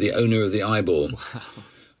records of the owner of the eyeball? Wow.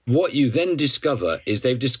 What you then discover is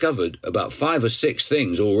they've discovered about 5 or 6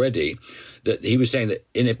 things already, that he was saying that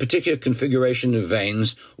in a particular configuration of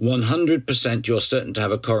veins, 100% you're certain to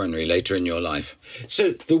have a coronary later in your life.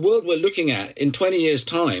 So the world we're looking at in 20 years'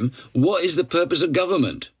 time, what is the purpose of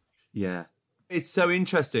government? Yeah. It's so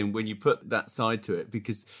interesting when you put that side to it,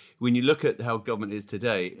 because when you look at how government is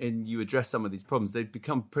today and you address some of these problems, they've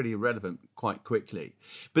become pretty irrelevant quite quickly.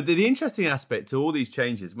 But the interesting aspect to all these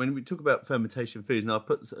changes, when we talk about fermentation foods, and I'll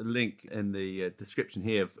put a link in the description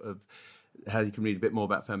here of how you can read a bit more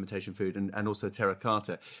about fermentation food and also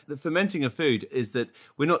terracotta. The fermenting of food is that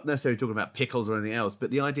we're not necessarily talking about pickles or anything else, but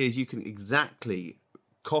the idea is you can exactly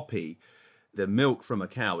copy the milk from a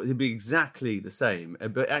cow. It'd be exactly the same,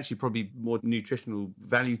 but actually probably more nutritional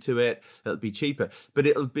value to it. It'll be cheaper, but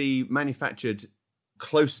it'll be manufactured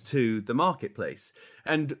close to the marketplace.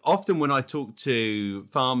 And often when I talk to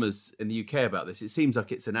farmers in the UK about this, it seems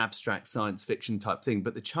like it's an abstract science fiction type thing,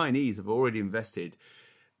 but the Chinese have already invested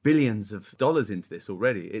billions of dollars into this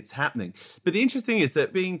already. It's happening. But the interesting thing is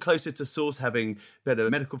that being closer to source, having better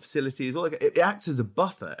medical facilities, it acts as a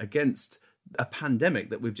buffer against a pandemic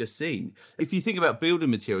that we've just seen. If you think about building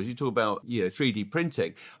materials, you talk about 3D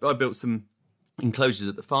printing. I built some enclosures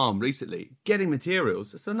at the farm recently. Getting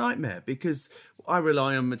materials, it's a nightmare because I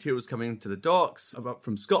rely on materials coming to the docks up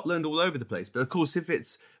from Scotland, all over the place. But of course, if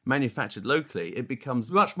it's manufactured locally, it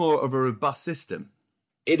becomes much more of a robust system.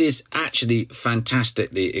 It is actually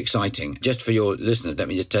fantastically exciting. Just for your listeners, let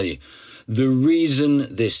me just tell you, the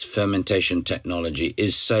reason this fermentation technology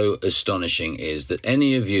is so astonishing is that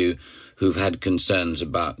any of you who've had concerns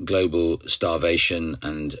about global starvation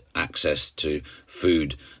and access to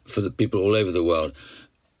food for the people all over the world,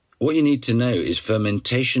 what you need to know is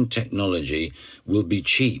fermentation technology will be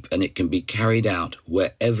cheap and it can be carried out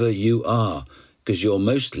wherever you are, because you're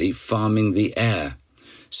mostly farming the air.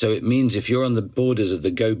 So it means if you're on the borders of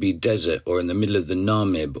the Gobi Desert or in the middle of the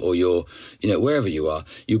Namib or you're, wherever you are,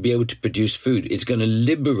 you'll be able to produce food. It's going to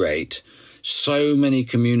liberate so many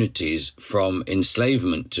communities from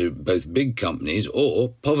enslavement to both big companies or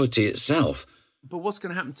poverty itself. But what's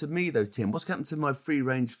going to happen to me, though, Tim? What's going to happen to my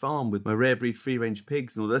free-range farm with my rare breed free-range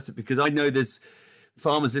pigs and all the rest of it? Because I know there's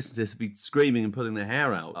farmers listening to this will be screaming and pulling their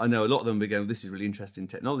hair out. I know a lot of them will be going, this is really interesting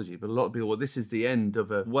technology. But a lot of people, well, this is the end of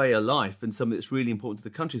a way of life and something that's really important to the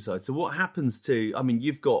countryside. So what happens to,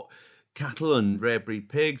 you've got cattle and rare breed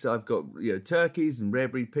pigs. I've got turkeys and rare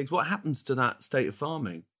breed pigs. What happens to that state of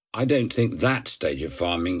farming? I don't think that stage of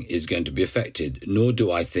farming is going to be affected, nor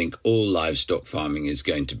do I think all livestock farming is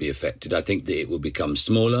going to be affected. I think that it will become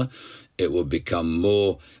smaller, it will become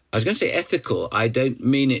more, I was going to say ethical. I don't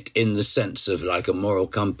mean it in the sense of like a moral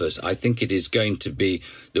compass. I think it is going to be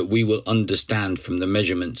that we will understand from the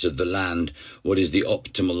measurements of the land what is the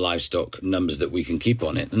optimal livestock numbers that we can keep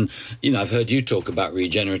on it. And, I've heard you talk about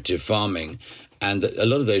regenerative farming. And a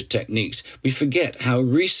lot of those techniques, we forget how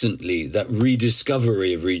recently that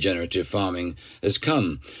rediscovery of regenerative farming has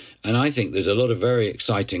come. And I think there's a lot of very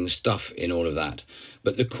exciting stuff in all of that.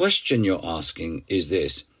 But the question you're asking is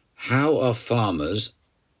this: how are farmers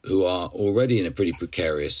who are already in a pretty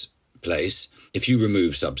precarious place, if you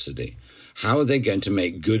remove subsidy, how are they going to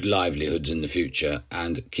make good livelihoods in the future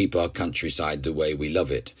and keep our countryside the way we love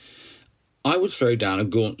it? I would throw down a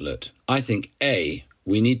gauntlet. I think, A,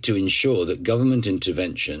 we need to ensure that government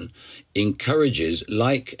intervention encourages,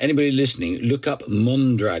 like anybody listening, look up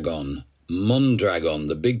Mondragon,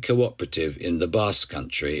 the big cooperative in the Basque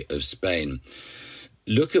Country of Spain.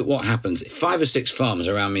 Look at what happens. 5 or 6 farms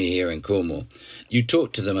around me here in Cornwall. You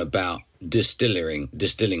talk to them about distilling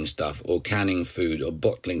stuff, or canning food, or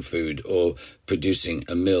bottling food, or producing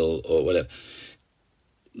a mill, or whatever.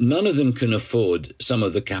 None of them can afford some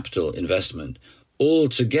of the capital investment. All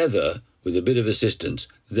together, with a bit of assistance,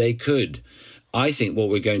 they could. I think what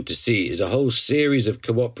we're going to see is a whole series of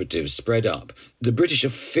cooperatives spread up. The British are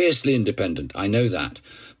fiercely independent, I know that.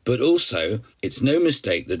 But also, it's no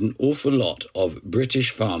mistake that an awful lot of British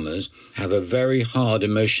farmers have a very hard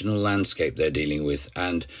emotional landscape they're dealing with.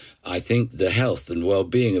 And I think the health and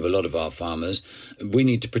well-being of a lot of our farmers, we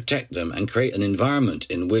need to protect them and create an environment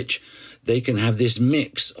in which they can have this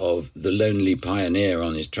mix of the lonely pioneer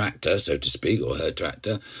on his tractor, so to speak, or her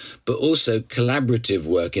tractor, but also collaborative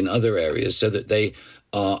work in other areas so that they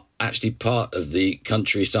are actually part of the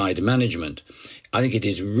countryside management. I think it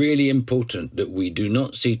is really important that we do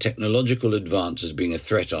not see technological advance as being a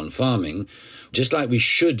threat on farming, just like we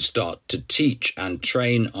should start to teach and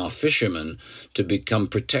train our fishermen to become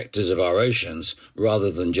protectors of our oceans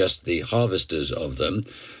rather than just the harvesters of them.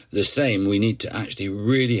 The same, we need to actually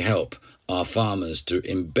really help our farmers to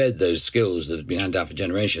embed those skills that have been handed down for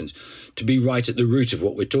generations, to be right at the root of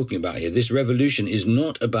what we're talking about here. This revolution is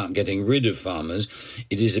not about getting rid of farmers.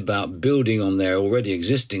 It is about building on their already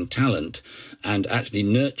existing talent and actually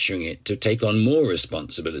nurturing it to take on more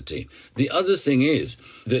responsibility. The other thing is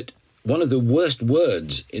that one of the worst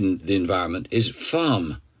words in the environment is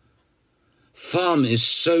farm. Farm is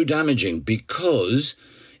so damaging because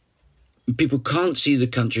people can't see the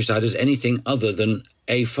countryside as anything other than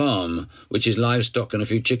a farm, which is livestock and a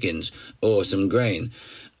few chickens or some grain.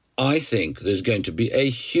 I think there's going to be a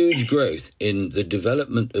huge growth in the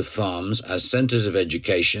development of farms as centres of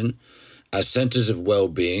education, as centres of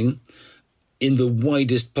well-being, in the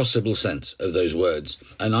widest possible sense of those words.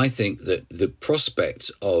 And I think that the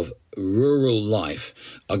prospects of rural life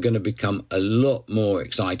are going to become a lot more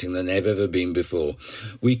exciting than they've ever been before.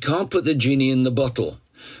 We can't put the genie in the bottle.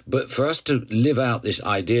 But for us to live out this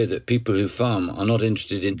idea that people who farm are not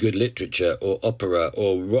interested in good literature or opera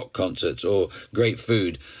or rock concerts or great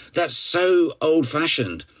food, that's so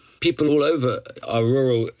old-fashioned. People all over our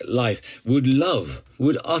rural life would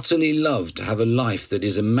utterly love to have a life that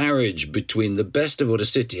is a marriage between the best of what a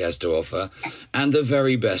city has to offer and the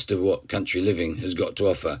very best of what country living has got to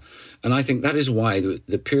offer. And I think that is why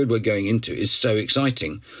the period we're going into is so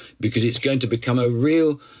exciting, because it's going to become a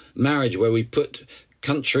real marriage where we put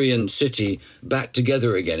country and city back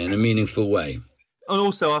together again in a meaningful way. And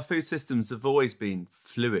also, our food systems have always been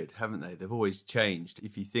fluid, haven't they? They've always changed.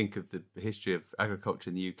 If you think of the history of agriculture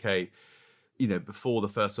in the UK, you know, before the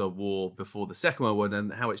First World War, before the Second World War,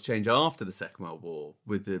 and how it's changed after the Second World War,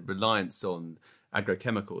 with the reliance on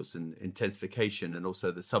agrochemicals and intensification, and also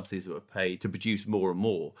the subsidies that were paid to produce more and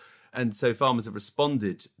more. And so farmers have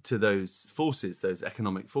responded to those forces, those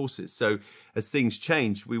economic forces. So as things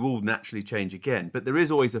change, we will naturally change again. But there is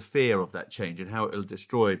always a fear of that change and how it will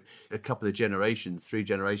destroy a couple of generations, 3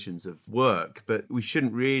 generations of work. But we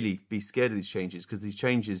shouldn't really be scared of these changes, because these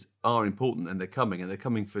changes are important and they're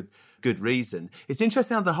coming for good reason. It's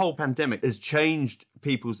interesting how the whole pandemic has changed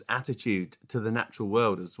people's attitude to the natural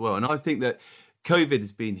world as well. And I think that COVID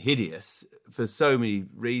has been hideous for so many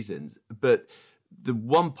reasons, but the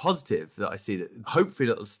one positive that I see that hopefully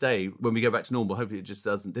it'll stay when we go back to normal, hopefully it just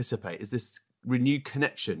doesn't dissipate, is this renewed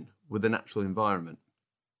connection with the natural environment.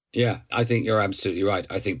 Yeah, I think you're absolutely right.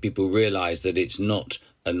 I think people realise that it's not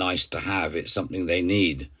a nice to have, it's something they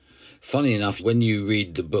need. Funny enough, when you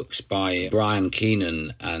read the books by Brian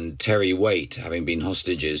Keenan and Terry Waite, having been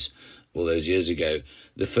hostages all those years ago,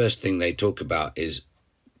 the first thing they talk about is,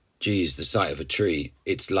 geez, the sight of a tree.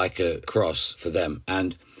 It's like a cross for them.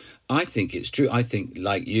 And I think it's true. I think,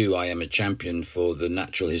 like you, I am a champion for the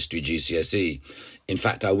natural history GCSE. In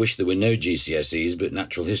fact, I wish there were no GCSEs, but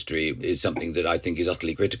natural history is something that I think is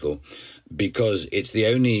utterly critical, because it's the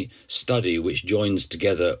only study which joins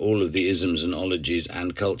together all of the isms and ologies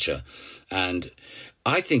and culture. And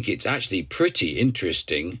I think it's actually pretty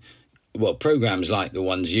interesting. Well, programs like the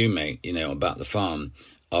ones you make, you know, about the farm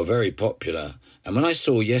are very popular. And when I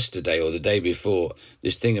saw yesterday or the day before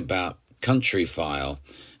this thing about Country File,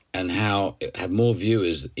 and how it had more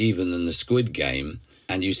viewers even than the Squid Game,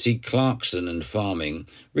 and you see Clarkson and farming,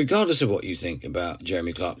 regardless of what you think about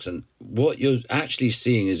Jeremy Clarkson, what you're actually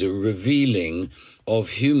seeing is a revealing of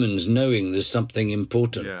humans knowing there's something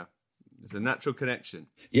important. Yeah, there's a natural connection.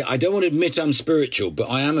 Yeah, I don't want to admit I'm spiritual, but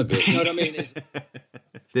I am a bit. You know what I mean?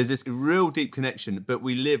 there's this real deep connection, but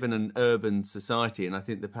we live in an urban society, and I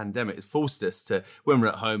think the pandemic has forced us to, when we're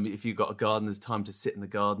at home, if you've got a garden, there's time to sit in the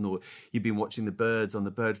garden, or you've been watching the birds on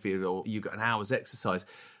the bird feed, or you've got an hour's exercise.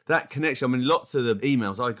 That connection, I mean, lots of the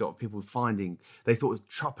emails I got, people finding, they thought it was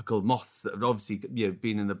tropical moths that had obviously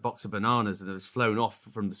been in a box of bananas and it was flown off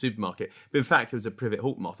from the supermarket. But in fact, it was a privet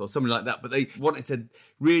hawk moth or something like that. But they wanted to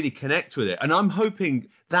really connect with it. And I'm hoping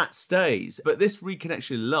that stays. But this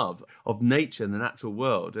reconnection love of nature and the natural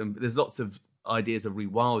world, and there's lots of ideas of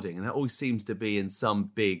rewilding, and that always seems to be in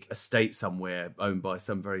some big estate somewhere owned by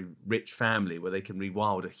some very rich family where they can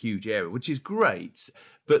rewild a huge area, which is great.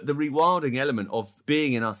 But the rewilding element of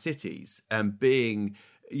being in our cities and being,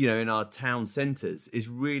 in our town centres is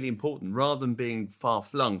really important, rather than being far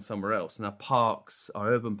flung somewhere else. And our parks, our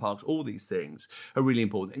urban parks, all these things are really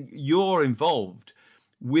important. And you're involved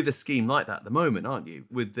with a scheme like that at the moment, aren't you,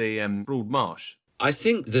 with the Broad Marsh? I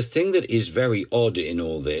think the thing that is very odd in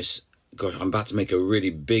all this, gosh, I'm about to make a really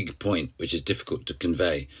big point, which is difficult to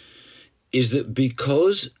convey, is that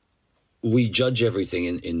because we judge everything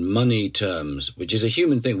in money terms, which is a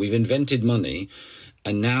human thing, we've invented money,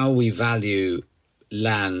 and now we value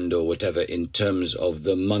land or whatever in terms of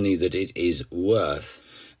the money that it is worth.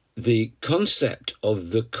 The concept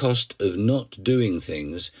of the cost of not doing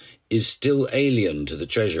things is still alien to the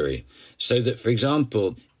Treasury. So that, for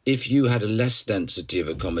example, if you had a less density of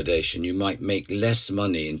accommodation, you might make less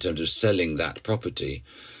money in terms of selling that property.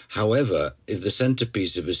 However, if the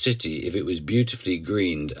centrepiece of a city, if it was beautifully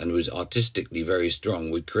greened and was artistically very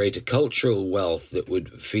strong, would create a cultural wealth that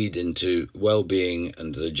would feed into well-being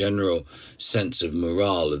and the general sense of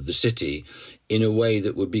morale of the city in a way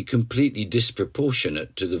that would be completely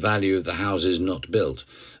disproportionate to the value of the houses not built.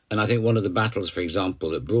 And I think one of the battles, for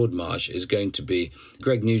example, at Broadmarsh is going to be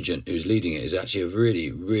Greg Nugent, who's leading it, is actually a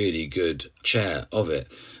really, really good chair of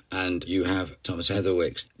it. And you have Thomas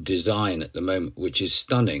Heatherwick's design at the moment, which is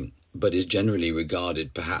stunning, but is generally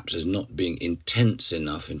regarded perhaps as not being intense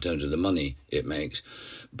enough in terms of the money it makes.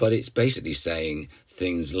 But it's basically saying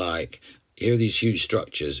things like, here are these huge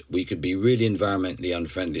structures, we could be really environmentally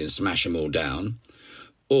unfriendly and smash them all down,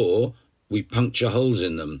 or we puncture holes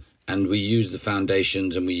in them and we use the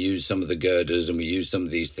foundations and we use some of the girders and we use some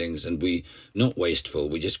of these things, and we not wasteful,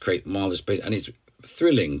 we just create marvellous space. And it's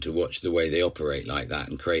thrilling to watch the way they operate like that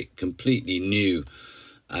and create completely new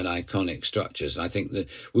and iconic structures. And I think that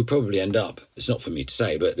we'll probably end up, it's not for me to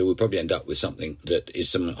say, but we'll probably end up with something that is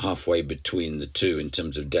somewhat halfway between the two in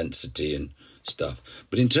terms of density and stuff.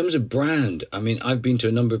 But in terms of brand, I mean, I've been to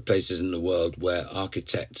a number of places in the world where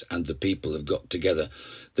architects and the people have got together,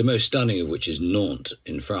 the most stunning of which is Nantes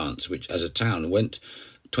in France, which as a town went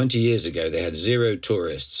 20 years ago, they had 0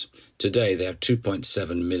 tourists. Today, they have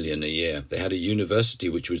 2.7 million a year. They had a university,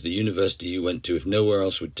 which was the university you went to if nowhere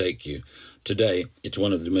else would take you. Today, it's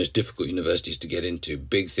one of the most difficult universities to get into.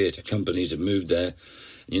 Big theatre companies have moved there.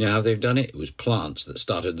 You know how they've done it? It was plants that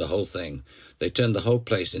started the whole thing. They turned the whole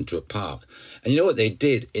place into a park. And you know what they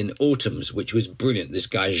did in autumns, which was brilliant? This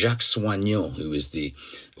guy, Jacques Soignon, who was the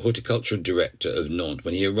horticultural director of Nantes,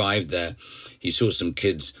 when he arrived there, he saw some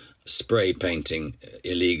kids spray painting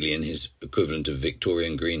illegally in his equivalent of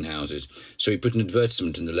Victorian greenhouses. So he put an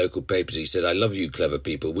advertisement in the local papers. He said, I love you, clever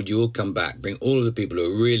people. Would you all come back? Bring all of the people who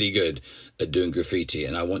are really good at doing graffiti,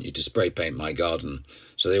 and I want you to spray paint my garden.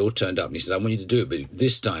 So they all turned up, and he said, I want you to do it, but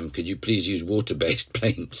this time, could you please use water-based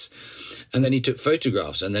paints? And then he took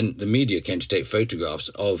photographs, and then the media came to take photographs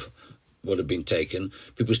of what had been taken.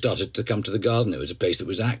 People started to come to the garden. It was a place that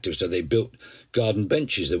was active, so they built garden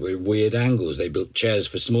benches that were at weird angles. They built chairs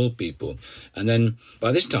for small people. And then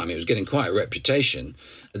by this time, it was getting quite a reputation.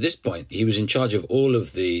 At this point, he was in charge of all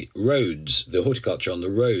of the roads, the horticulture on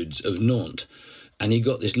the roads of Nantes. And he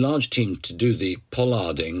got this large team to do the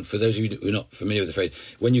pollarding. For those of you who are not familiar with the phrase,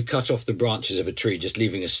 when you cut off the branches of a tree, just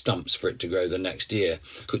leaving as stumps for it to grow the next year.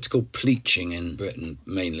 It's called pleaching in Britain,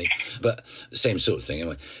 mainly, but the same sort of thing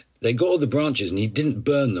anyway. They got all the branches and he didn't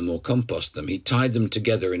burn them or compost them. He tied them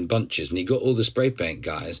together in bunches, and he got all the spray paint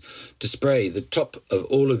guys to spray the top of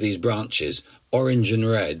all of these branches orange and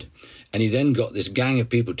red. And he then got this gang of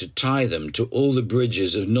people to tie them to all the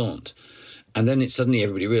bridges of Nantes. And then suddenly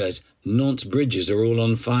everybody realised Nantes bridges are all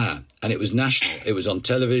on fire. And it was national. It was on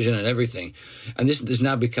television and everything. And this has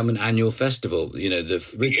now become an annual festival. You know,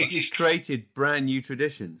 it just created brand new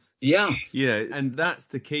traditions. Yeah. You know, and that's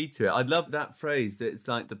the key to it. I love that phrase that it's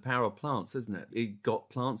like the power of plants, isn't it? It got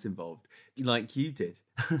plants involved, like you did.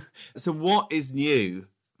 So what is new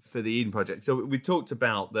for the Eden Project? So we talked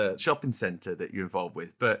about the shopping centre that you're involved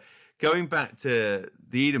with, but going back to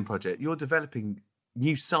the Eden Project, you're developing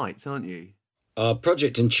new sites, aren't you? Our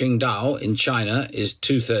project in Qingdao in China is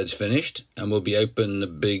 2/3 finished and will be open the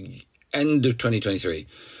big end of 2023.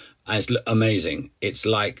 And it's amazing. It's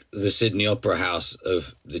like the Sydney Opera House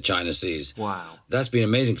of the China Seas. Wow. That's been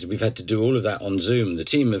amazing because we've had to do all of that on Zoom. The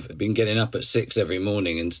team have been getting up at 6 every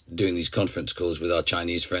morning and doing these conference calls with our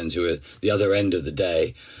Chinese friends who are the other end of the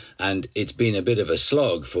day. And it's been a bit of a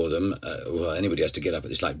slog for them. Well, anybody has to get up.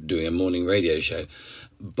 It's like doing a morning radio show.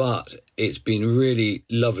 But it's been really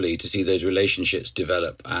lovely to see those relationships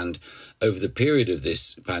develop. And over the period of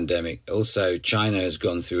this pandemic, also China has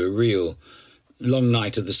gone through a real long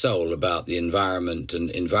night of the soul about the environment, and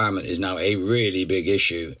environment is now a really big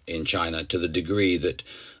issue in China, to the degree that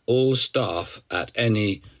all staff at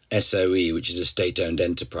any SOE, which is a state-owned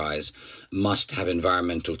enterprise, must have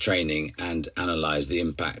environmental training and analyse the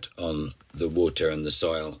impact on the water and the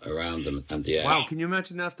soil around them and the air. Wow, can you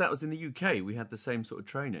imagine if that was in the UK? We had the same sort of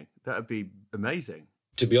training. That would be amazing.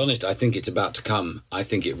 To be honest, I think it's about to come. I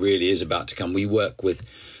think it really is about to come. We work with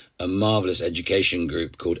a marvellous education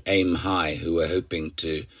group called Aim High, who we're hoping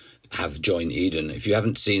to have join Eden. If you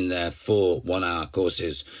haven't seen their 4 one-hour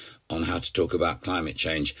courses on how to talk about climate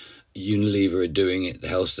change, Unilever are doing it, the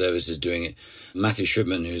health service is doing it. Matthew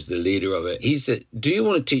Shribman, who's the leader of it, he said, do you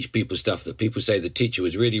want to teach people stuff that people say the teacher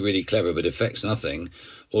was really, really clever but affects nothing?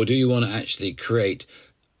 Or do you want to actually create,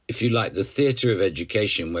 if you like, the theatre of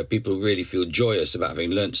education where people really feel joyous about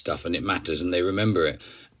having learnt stuff and it matters and they remember it?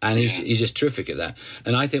 And he's just terrific at that.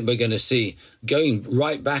 And I think we're going to see, going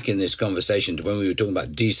right back in this conversation to when we were talking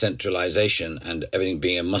about decentralisation and everything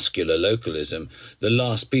being a muscular localism, the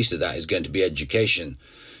last piece of that is going to be education.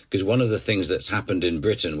 Because one of the things that's happened in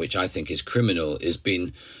Britain, which I think is criminal, has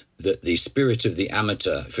been that the spirit of the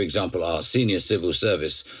amateur, for example, our senior civil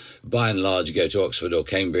service, by and large go to Oxford or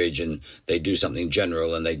Cambridge and they do something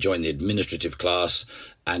general and they join the administrative class.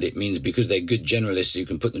 And it means because they're good generalists, you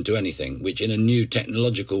can put them to anything, which in a new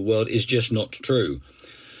technological world is just not true.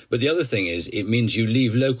 But the other thing is, it means you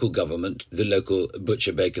leave local government, the local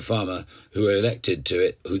butcher, baker, farmer, who are elected to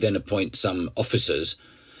it, who then appoint some officers.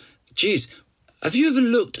 Geez, have you ever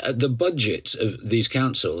looked at the budgets of these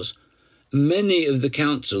councils? Many of the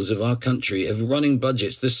councils of our country have running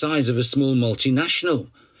budgets the size of a small multinational.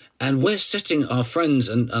 And we're setting our friends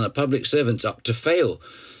and our public servants up to fail.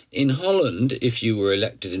 In Holland, if you were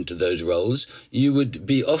elected into those roles, you would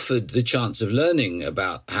be offered the chance of learning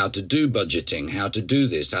about how to do budgeting, how to do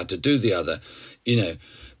this, how to do the other,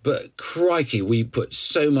 But crikey, we put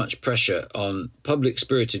so much pressure on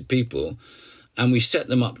public-spirited people and we set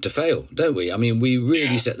them up to fail, don't we? I mean, we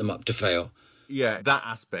really set them up to fail. Yeah, that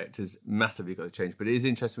aspect has massively got to change. But it is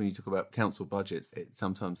interesting when you talk about council budgets.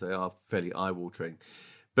 Sometimes they are fairly eye-watering.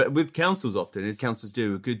 But with councils often, is councils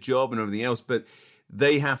do a good job and everything else, but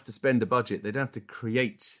they have to spend a budget. They don't have to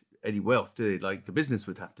create any wealth, do they? Like a business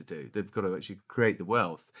would have to do. They've got to actually create the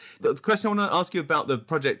wealth. The question I want to ask you about the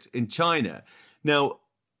project in China. Now,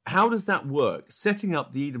 how does that work? Setting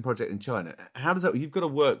up the Eden Project in China, how does that work? You've got to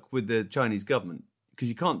work with the Chinese government because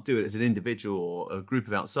you can't do it as an individual or a group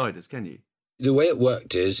of outsiders, can you? The way it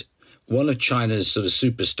worked is one of China's sort of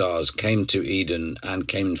superstars came to Eden and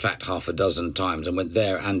came, in fact, 6 times and went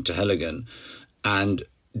there and to Heligan and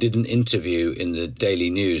did an interview in the Daily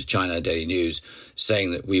News, China Daily News,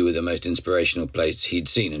 saying that we were the most inspirational place he'd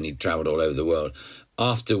seen, and he'd travelled all over the world.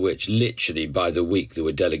 After which, literally by the week, there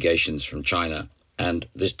were delegations from China. And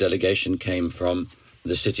this delegation came from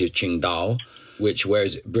the city of Qingdao, which,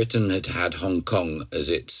 whereas Britain had had Hong Kong as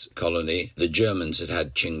its colony, the Germans had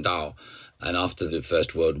had Qingdao. And after the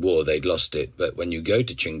First World War, they'd lost it. But when you go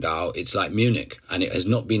to Qingdao, it's like Munich. And it has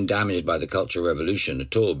not been damaged by the Cultural Revolution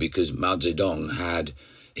at all because Mao Zedong had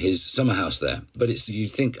his summer house there. But you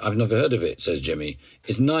think, I've never heard of it, says Jimmy.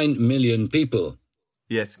 It's 9 million people.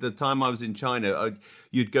 Yes, the time I was in China,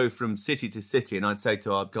 you'd go from city to city, and I'd say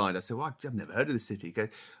to our guide, I said, well, I've never heard of this city. He goes,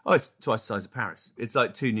 oh, it's twice the size of Paris. It's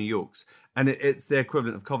like 2 New Yorks. And it's the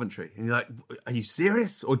equivalent of Coventry. And you're like, are you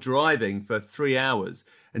serious? Or driving for 3 hours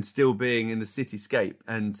and still being in the cityscape.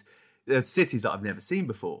 And there's cities that I've never seen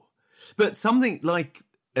before. But something like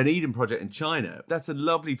an Eden Project in China, that's a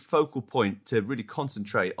lovely focal point to really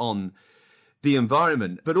concentrate on the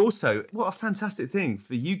environment. But also, what a fantastic thing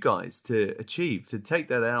for you guys to achieve, to take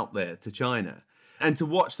that out there to China and to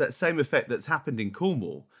watch that same effect that's happened in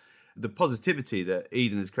Cornwall, the positivity that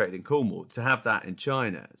Eden has created in Cornwall, to have that in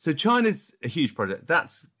China. So China's a huge project.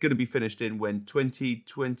 That's going to be finished in when,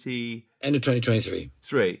 2020? End of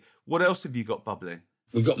 2023. What else have you got bubbling?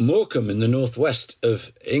 We've got Morecambe in the northwest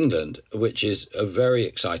of England, which is a very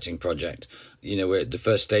exciting project. We're at the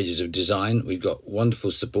first stages of design. We've got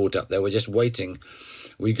wonderful support up there. We're just waiting.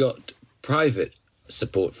 We got private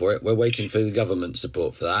support for it. We're waiting for the government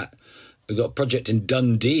support for that. We've got a project in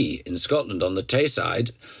Dundee in Scotland on the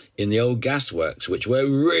Tayside in the old gasworks, which we're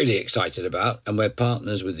really excited about. And we're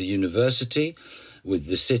partners with the university, with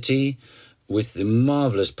the city, with the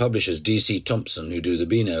marvellous publishers DC Thompson, who do the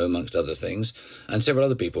Beano, amongst other things, and several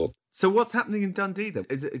other people. So what's happening in Dundee then?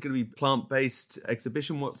 Is it going to be plant-based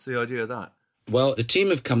exhibition? What's the idea of that? Well, the team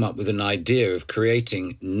have come up with an idea of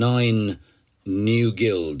creating 9 new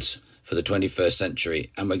guilds for the 21st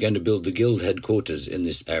century, and we're going to build the guild headquarters in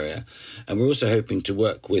this area. And we're also hoping to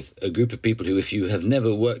work with a group of people who, if you have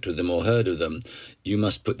never worked with them or heard of them, you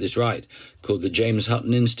must put this right, called the James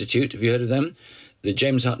Hutton Institute. Have you heard of them? The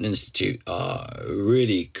James Hutton Institute are a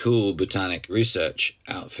really cool botanic research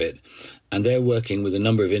outfit, and they're working with a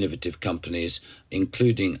number of innovative companies,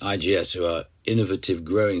 including IGS, who are innovative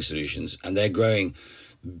growing solutions, and they're growing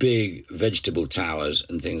big vegetable towers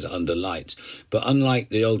and things under light. But unlike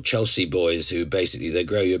the old Chelsea boys who basically they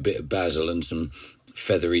grow you a bit of basil and some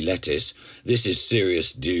feathery lettuce, this is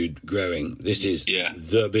serious dude growing. This is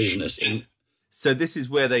the business. So this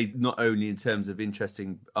is where they, not only in terms of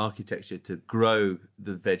interesting architecture to grow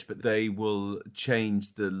the veg, but they will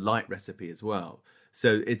change the light recipe as well.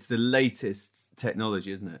 So it's the latest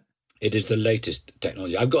technology, isn't it? It is the latest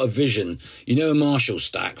technology. I've got a vision. You know a Marshall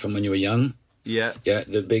stack from when you were young? Yeah. Yeah,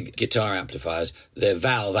 the big guitar amplifiers. They're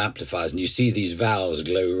valve amplifiers, and you see these valves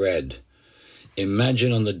glow red.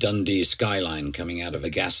 Imagine on the Dundee skyline coming out of a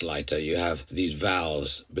gas lighter, you have these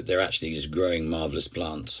valves, but they're actually just growing marvellous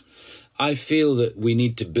plants. I feel that we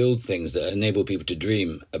need to build things that enable people to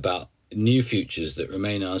dream about new futures that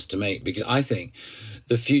remain ours to make, because I think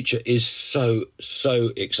the future is so,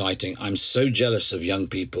 so exciting. I'm so jealous of young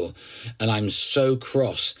people, and I'm so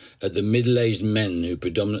cross at the middle-aged men who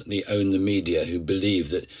predominantly own the media, who believe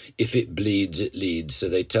that if it bleeds, it leads. So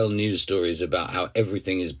they tell news stories about how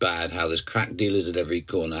everything is bad, how there's crack dealers at every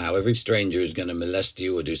corner, how every stranger is going to molest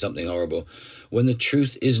you or do something horrible, when the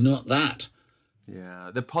truth is not that.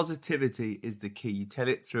 Yeah, the positivity is the key. You tell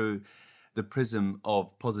it through the prism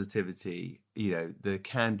of positivity, you know, the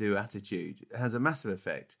can-do attitude has a massive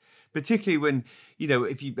effect, particularly when, you know,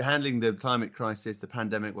 if you're handling the climate crisis, the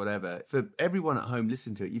pandemic, whatever, for everyone at home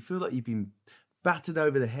listening to it, you feel like you've been battered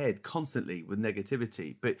over the head constantly with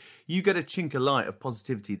negativity, but you get a chink of light of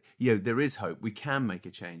positivity, you know, there is hope, we can make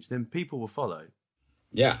a change, then people will follow.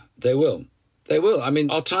 Yeah, they will. They will. I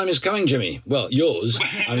mean, our time is coming, Jimmy. Well, yours.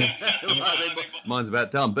 Mine's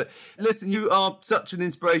about done. But listen, you are such an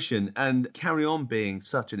inspiration and carry on being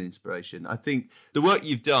such an inspiration. I think the work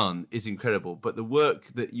you've done is incredible, but the work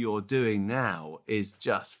that you're doing now is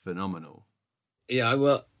just phenomenal. Yeah,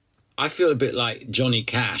 well, I feel a bit like Johnny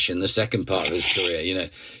Cash in the second part of his career. You know,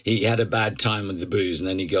 he had a bad time with the booze and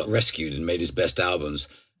then he got rescued and made his best albums.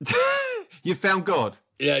 You found God?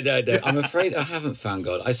 No. I'm afraid I haven't found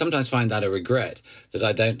God. I sometimes find that a regret that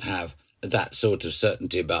I don't have that sort of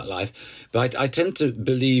certainty about life. But I tend to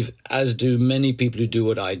believe, as do many people who do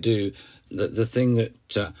what I do, that the thing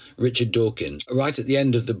that Richard Dawkins, right at the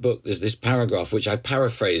end of the book, there's this paragraph, which I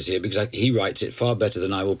paraphrase here because he writes it far better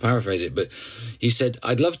than I will paraphrase it. But he said,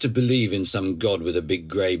 I'd love to believe in some God with a big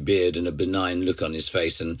grey beard and a benign look on his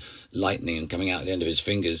face and lightning and coming out at the end of his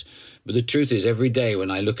fingers. But the truth is, every day when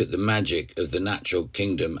I look at the magic of the natural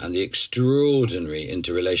kingdom and the extraordinary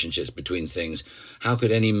interrelationships between things, how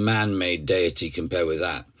could any man-made deity compare with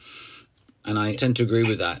that? And I tend to agree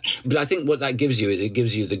with that. But I think what that gives you is it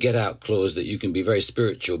gives you the get-out clause that you can be very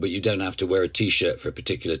spiritual, but you don't have to wear a T-shirt for a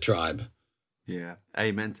particular tribe. Yeah,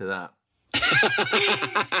 amen to that.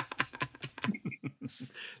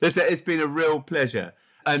 Listen, it's been a real pleasure.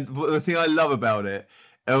 And the thing I love about it,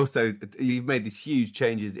 also, you've made these huge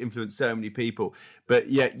changes, influenced so many people, but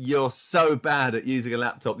yet you're so bad at using a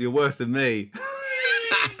laptop. You're worse than me.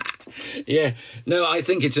 Yeah, no, I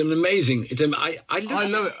think it's an amazing. I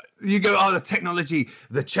love it. You go, the technology,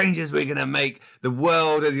 the changes we're going to make, the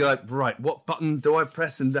world, and you're like, right, what button do I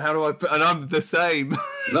press and how do I put? And I'm the same.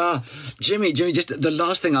 Jimmy, just the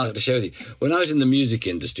last thing I have to share with you. When I was in the music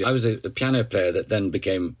industry, I was a piano player that then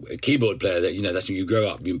became a keyboard player. That, you know, that's when you grow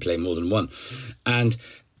up, you can play more than one. And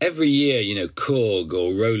every year, you know, Korg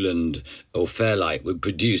or Roland or Fairlight would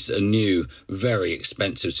produce a new, very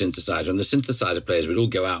expensive synthesizer, and the synthesizer players would all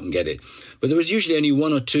go out and get it. But there was usually only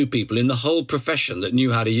one or two people in the whole profession that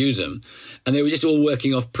knew how to use them, and they were just all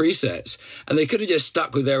working off presets, and they could have just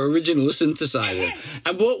stuck with their original synthesizer.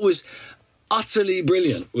 And what was utterly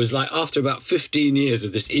brilliant was, like, after about 15 years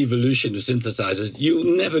of this evolution of synthesizers,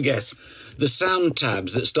 you'll never guess, the sound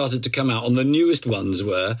tabs that started to come out on the newest ones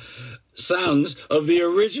were sounds of the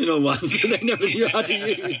original ones that they never knew how to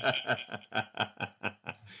use.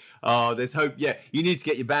 Oh, there's hope. Yeah, you need to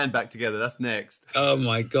get your band back together. That's next. Oh,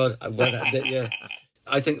 my God. Yeah.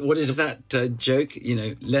 I think, what is that joke? You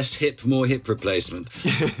know, less hip, more hip replacement.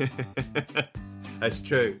 That's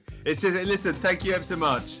true. It's just, listen, thank you ever so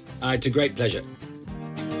much. It's a great pleasure.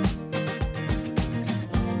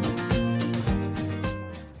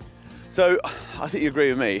 So, I think you agree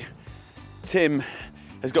with me. Tim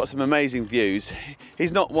has got some amazing views.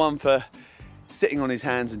 He's not one for sitting on his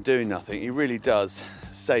hands and doing nothing. He really does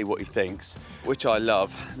say what he thinks, which I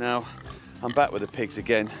love. Now, I'm back with the pigs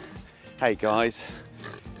again. Hey guys,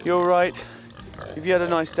 you all right? Have you had a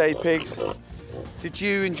nice day, pigs? Did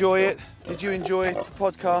you enjoy it? Did you enjoy the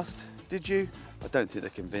podcast? Did you? I don't think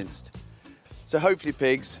they're convinced. So hopefully,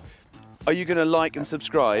 pigs, are you going to like and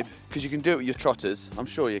subscribe? Because you can do it with your trotters. I'm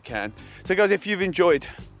sure you can. So guys, if you've enjoyed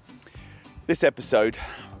this episode,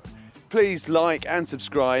 please like and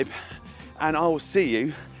subscribe, and I will see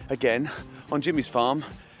you again on Jimmy's Farm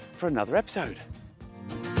for another episode.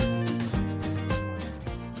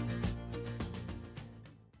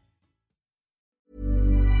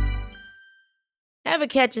 Ever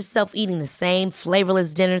catch yourself eating the same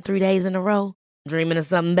flavorless dinner 3 days in a row? Dreaming of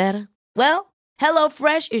something better? Well,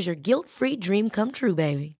 HelloFresh is your guilt-free dream come true,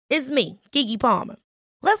 baby. It's me, Keke Palmer.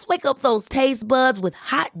 Let's wake up those taste buds with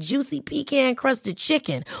hot, juicy pecan-crusted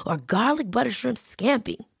chicken or garlic butter shrimp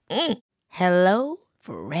scampi. Hello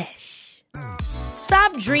Fresh.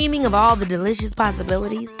 Stop dreaming of all the delicious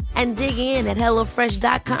possibilities and dig in at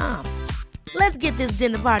HelloFresh.com. Let's get this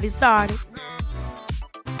dinner party started.